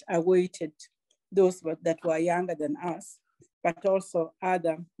needs that awaited those that were younger than us, but also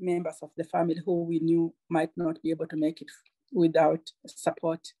other members of the family who we knew might not be able to make it without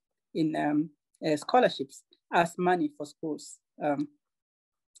support in scholarships as money for schools. And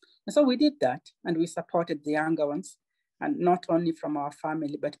so we did that, and we supported the younger ones, and not only from our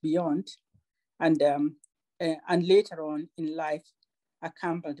family, but beyond. And later on in life,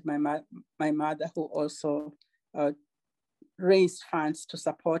 accompanied my mother, who also raised funds to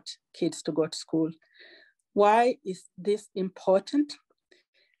support kids to go to school. Why is this important?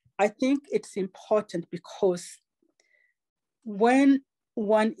 I think it's important because when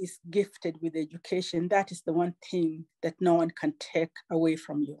one is gifted with education, that is the one thing that no one can take away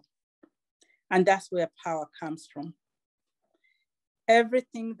from you. And that's where power comes from.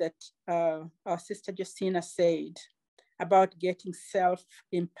 Everything that our sister Josina said about getting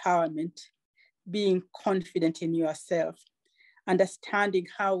self-empowerment, being confident in yourself, understanding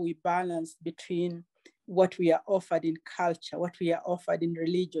how we balance between what we are offered in culture, what we are offered in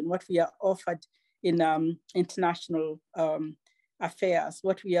religion, what we are offered in international affairs,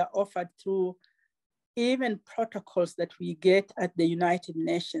 what we are offered through even protocols that we get at the United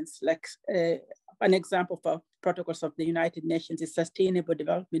Nations, like an example for protocols of the United Nations is Sustainable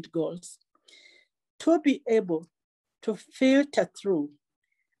Development Goals. To be able to filter through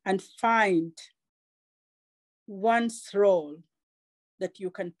and find one's role that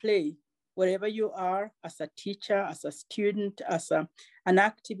you can play wherever you are, as a teacher, as a student, as an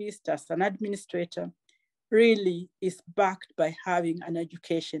activist, as an administrator, really is backed by having an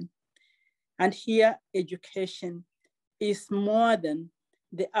education. And here, education is more than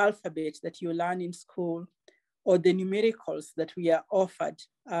the alphabet that you learn in school or the numericals that we are offered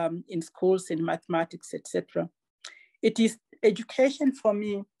in schools, in mathematics, etc. It is education for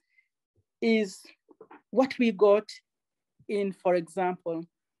me is what we got in, for example,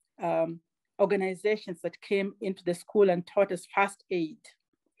 organizations that came into the school and taught us first aid,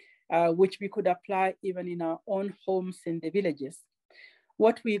 which we could apply even in our own homes in the villages.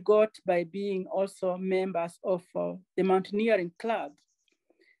 What we got by being also members of the mountaineering club,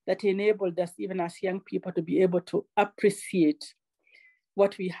 that enabled us, even as young people, to be able to appreciate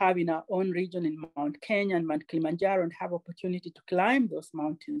what we have in our own region in Mount Kenya and Mount Kilimanjaro, and have opportunity to climb those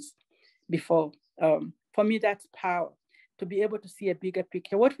mountains before. For me, that's power, to be able to see a bigger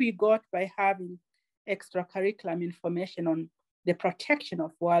picture. What we got by having extracurricular information on the protection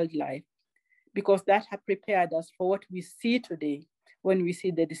of wildlife, because that had prepared us for what we see today when we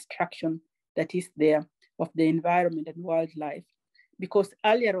see the destruction that is there of the environment and wildlife. Because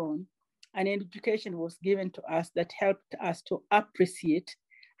earlier on, an education was given to us that helped us to appreciate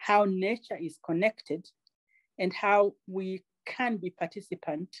how nature is connected and how we can be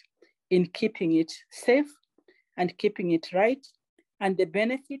participant in keeping it safe and keeping it right, and the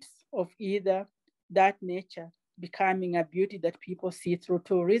benefits of either that nature becoming a beauty that people see through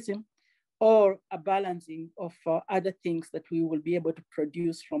tourism, or a balancing of other things that we will be able to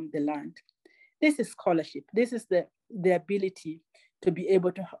produce from the land. This is scholarship. This is the ability to be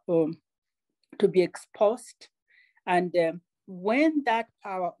able to be exposed. And when that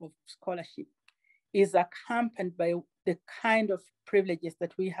power of scholarship is accompanied by the kind of privileges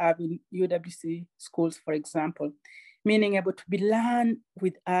that we have in UWC schools, for example, meaning able to be learn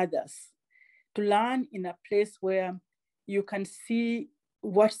with others, to learn in a place where you can see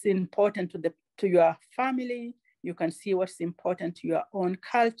what's important to your family, you can see what's important to your own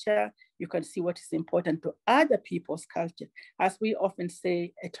culture, you can see what is important to other people's culture. As we often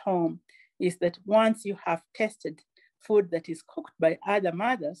say at home, is that once you have tested food that is cooked by other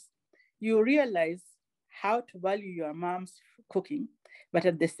mothers, you realize how to value your mom's cooking, but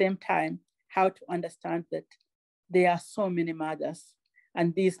at the same time, how to understand that there are so many mothers,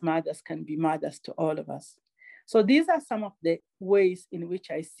 and these mothers can be mothers to all of us. So these are some of the ways in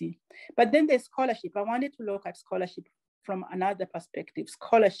which I see. But then there's scholarship. I wanted to look at scholarship from another perspective.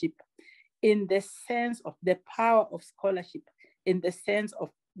 Scholarship in the sense of the power of scholarship, in the sense of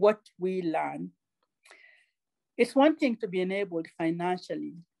what we learn. It's one thing to be enabled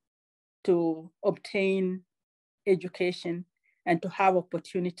financially to obtain education and to have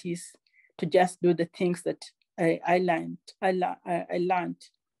opportunities to just do the things that I learned. But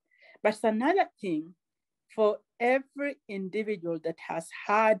it's another thing for every individual that has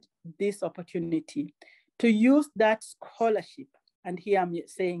had this opportunity to use that scholarship, and here I'm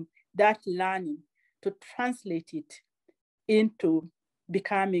saying that learning, to translate it into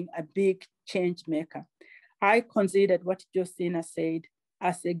becoming a big change maker. I considered what Josina said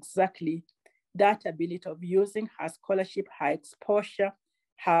as exactly that ability of using her scholarship, her exposure,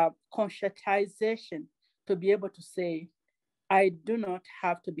 her conscientization to be able to say, I do not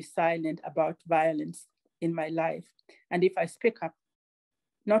have to be silent about violence in my life. And if I speak up,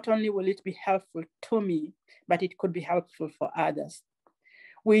 not only will it be helpful to me, but it could be helpful for others.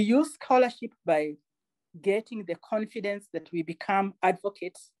 We use scholarship by getting the confidence that we become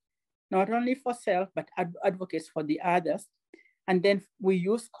advocates, not only for self, but advocates for the others. And then we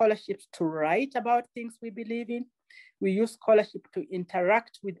use scholarships to write about things we believe in. We use scholarship to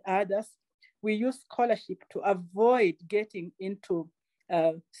interact with others. We use scholarship to avoid getting into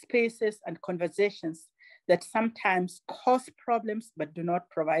spaces and conversations that sometimes cause problems but do not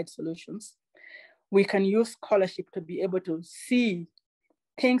provide solutions. We can use scholarship to be able to see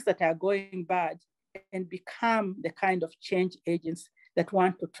things that are going bad and become the kind of change agents that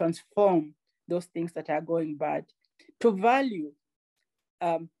want to transform those things that are going bad. To value,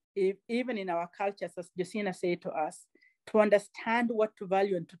 even in our cultures, as Josina said to us, to understand what to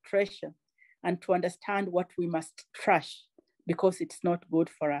value and to treasure, and to understand what we must trash because it's not good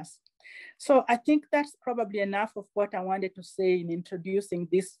for us. So I think that's probably enough of what I wanted to say in introducing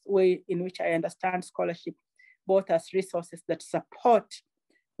this way in which I understand scholarship, both as resources that support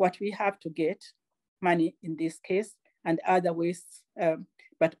what we have to get, money in this case, and other ways,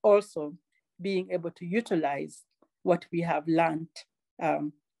 but also being able to utilize what we have learned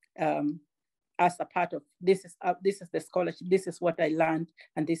as a part of this is the scholarship, this is what I learned,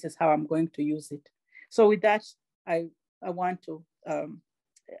 and this is how I'm going to use it. So with that, I want to,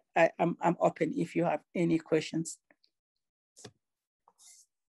 I'm open if you have any questions.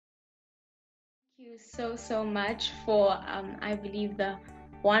 Thank you so much for, I believe, the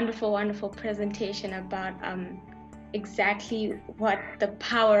wonderful presentation about exactly what the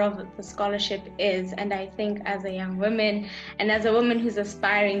power of the scholarship is. And I think as a young woman and as a woman who's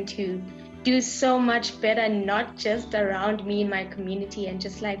aspiring to do so much better, not just around me in my community and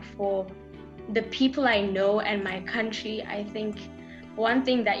just like for the people I know and my country, I think one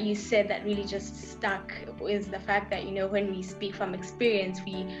thing that you said that really just stuck is the fact that, you know, when we speak from experience,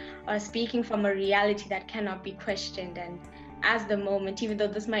 we are speaking from a reality that cannot be questioned. And as the moment, even though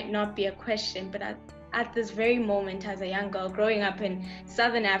this might not be a question, but at this very moment as a young girl growing up in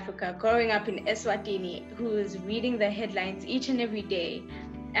Southern Africa, growing up in Eswatini, who is reading the headlines each and every day,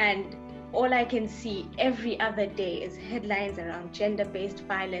 and all I can see every other day is headlines around gender-based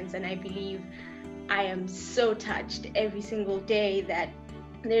violence. And I believe I am so touched every single day that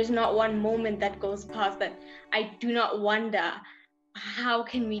there's not one moment that goes past that I do not wonder, how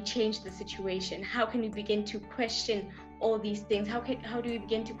can we change the situation? How can we begin to question all these things? How do we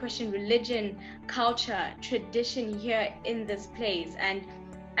begin to question religion, culture, tradition here in this place? And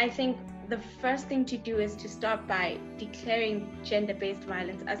I think the first thing to do is to start by declaring gender-based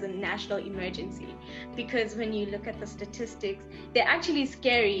violence as a national emergency, because when you look at the statistics, they're actually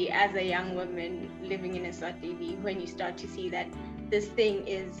scary as a young woman living in Eswatini when you start to see that this thing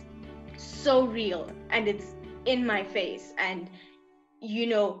is so real and it's in my face, and you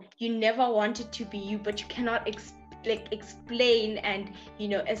know, you never want it to be you, but you cannot explain and, you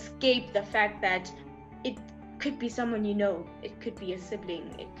know, escape the fact that it could be someone you know, it could be a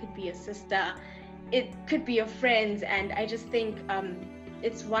sibling, it could be a sister, it could be your friends. And I just think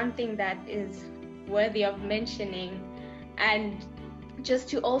it's one thing that is worthy of mentioning. And just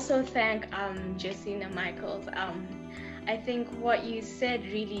to also thank Josina Michaels, I think what you said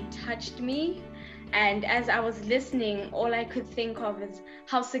really touched me. And as I was listening, all I could think of is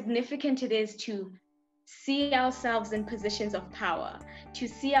how significant it is to see ourselves in positions of power, to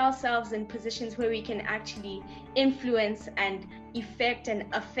see ourselves in positions where we can actually influence and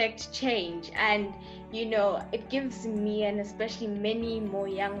affect change. And, you know, it gives me, and especially many more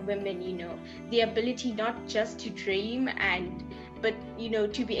young women, you know, the ability not just to dream but, you know,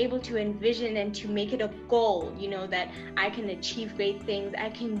 to be able to envision and to make it a goal, you know, that I can achieve great things, I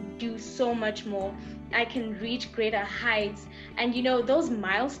can do so much more, I can reach greater heights. And, you know, those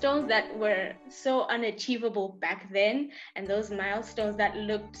milestones that were so unachievable back then, and those milestones that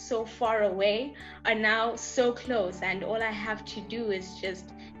looked so far away are now so close. And all I have to do is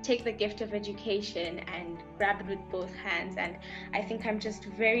just take the gift of education and grab it with both hands. And I think I'm just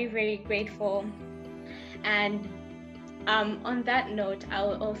very, very grateful. And on that note, I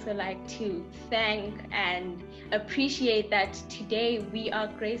would also like to thank and appreciate that today we are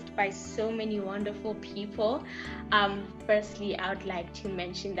graced by so many wonderful people. Firstly, I would like to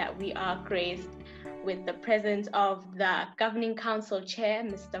mention that we are graced with the presence of the Governing Council Chair,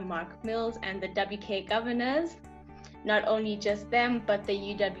 Mr. Mark Mills, and the WK governors. Not only just them, but the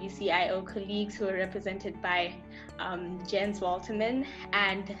UWCIO colleagues who are represented by Jens Walterman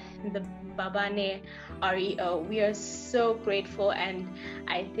and the Babane REO. We are so grateful, and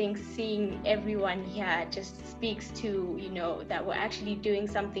I think seeing everyone here just speaks to, you know, that we're actually doing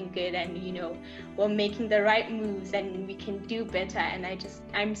something good, and, you know, we're making the right moves and we can do better. And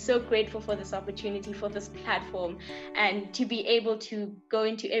I'm so grateful for this opportunity, for this platform, and to be able to go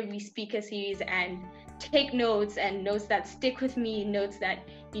into every speaker series and take notes, and notes that stick with me, notes that,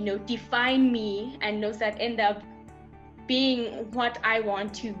 you know, define me, and notes that end up being what I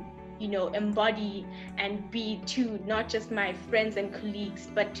want to, you know, embody and be to not just my friends and colleagues,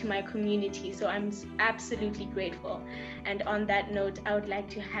 but to my community. So I'm absolutely grateful. And on that note, I would like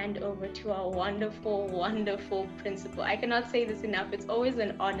to hand over to our wonderful, wonderful principal. I cannot say this enough. It's always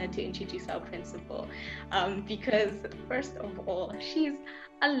an honor to introduce our principal, because first of all, she's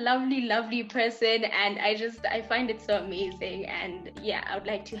a lovely, lovely person, and I find it so amazing. And yeah, I would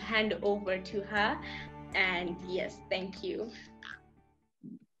like to hand over to her. And yes, thank you.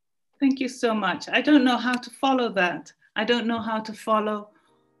 Thank you so much. I don't know how to follow that. I don't know how to follow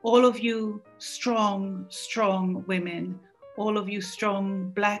all of you strong, strong women, all of you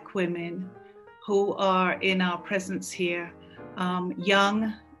strong Black women who are in our presence here,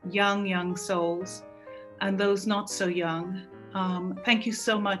 young souls, and those not so young. Thank you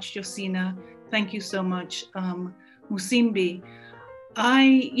so much, Josina. Thank you so much, Musimbi.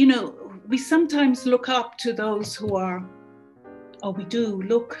 You know, we sometimes look up to those who are, or we do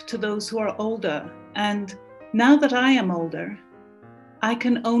look to those who are older. And now that I am older, I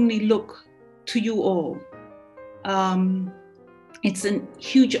can only look to you all. It's a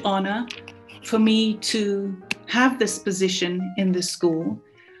huge honor for me to have this position in this school,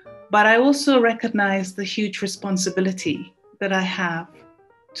 but I also recognize the huge responsibility that I have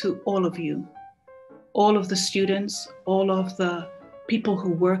to all of you, all of the students, all of the people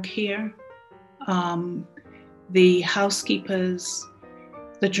who work here, the housekeepers,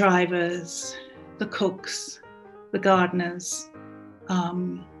 the drivers, the cooks, the gardeners,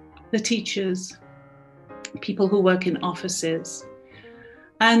 the teachers, people who work in offices.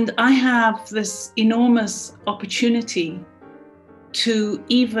 And I have this enormous opportunity to,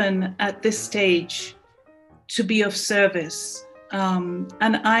 even at this stage, to be of service. And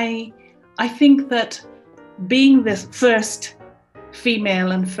I I think that being the first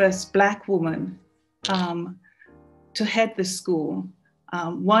female and first Black woman to head the school,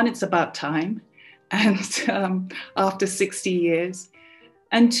 one, it's about time, and after 60 years,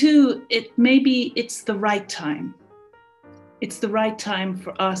 and two, maybe it's the right time. It's the right time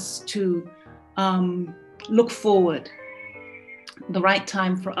for us to look forward, the right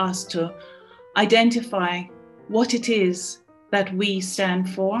time for us to identify what it is that we stand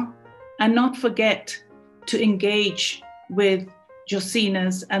for, and not forget to engage with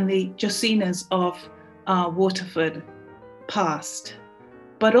Josinas and the Josinas of Waterford past.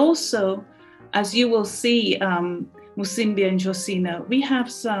 But also, as you will see, Musimbi and Josina, we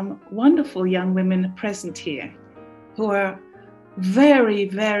have some wonderful young women present here who are very,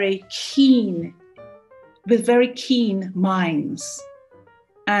 very keen, with very keen minds.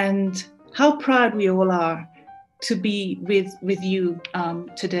 And how proud we all are to be with you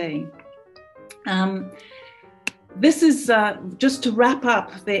today. This is just to wrap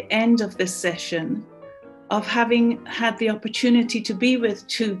up the end of this session, of having had the opportunity to be with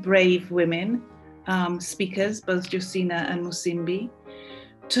two brave women speakers, both Josina and Musimbi,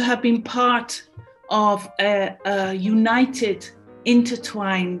 to have been part of a united,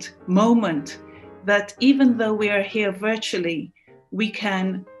 intertwined moment that even though we are here virtually, we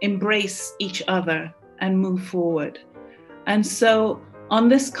can embrace each other and move forward. And so on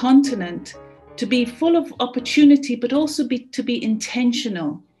this continent, to be full of opportunity, but also to be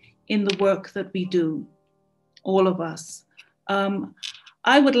intentional in the work that we do, all of us.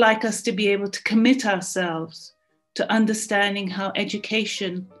 I would like us to be able to commit ourselves to understanding how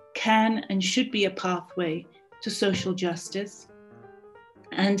education can and should be a pathway to social justice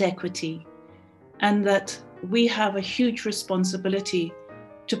and equity, and that we have a huge responsibility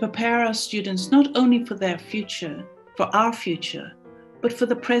to prepare our students not only for their future, for our future, but for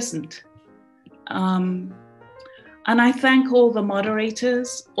the present. And I thank all the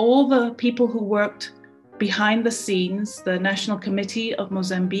moderators, all the people who worked behind the scenes, the National Committee of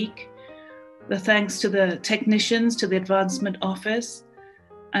Mozambique, the thanks to the technicians, to the Advancement Office,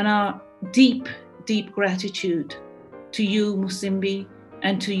 and our deep, deep gratitude to you, Musimbi,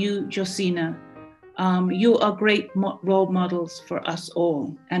 and to you, Josina. You are great role models for us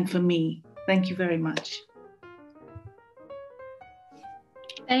all and for me. Thank you very much.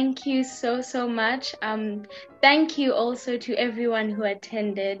 Thank you so, so much. Thank you also to everyone who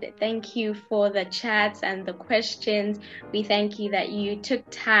attended. Thank you for the chats and the questions. We thank you that you took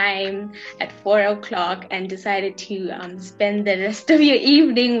time at 4 o'clock and decided to spend the rest of your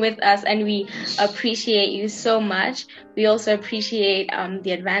evening with us, and we appreciate you so much. We also appreciate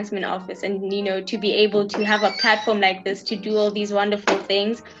the Advancement Office, and to be able to have a platform like this to do all these wonderful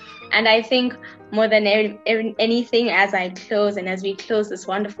things. And I think more than anything, as I close and as we close this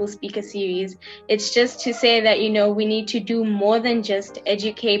wonderful speaker series, it's just to say that, we need to do more than just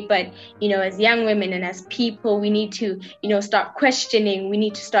educate, but, as young women and as people, we need to, start questioning, we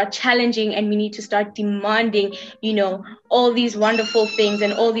need to start challenging, and we need to start demanding, all these wonderful things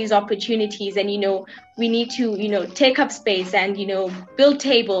and all these opportunities. And, we need to, take up space and, build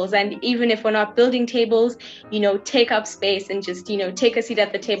tables. And even if we're not building tables, take up space and just, take a seat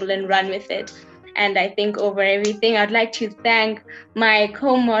at the table and run with it. And I think over everything, I'd like to thank my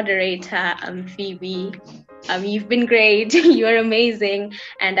co-moderator, Phoebe. You've been great. You're amazing.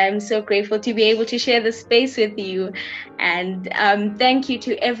 And I'm so grateful to be able to share the space with you. And thank you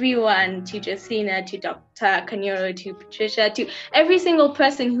to everyone, to Josina, to Dr. Kanyoro, to Patricia, to every single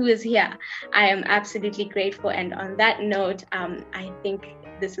person who is here. I am absolutely grateful. And on that note, I think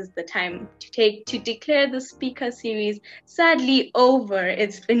this is the time to declare the speaker series sadly over.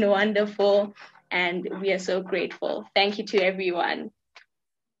 It's been wonderful. And we are so grateful. Thank you to everyone.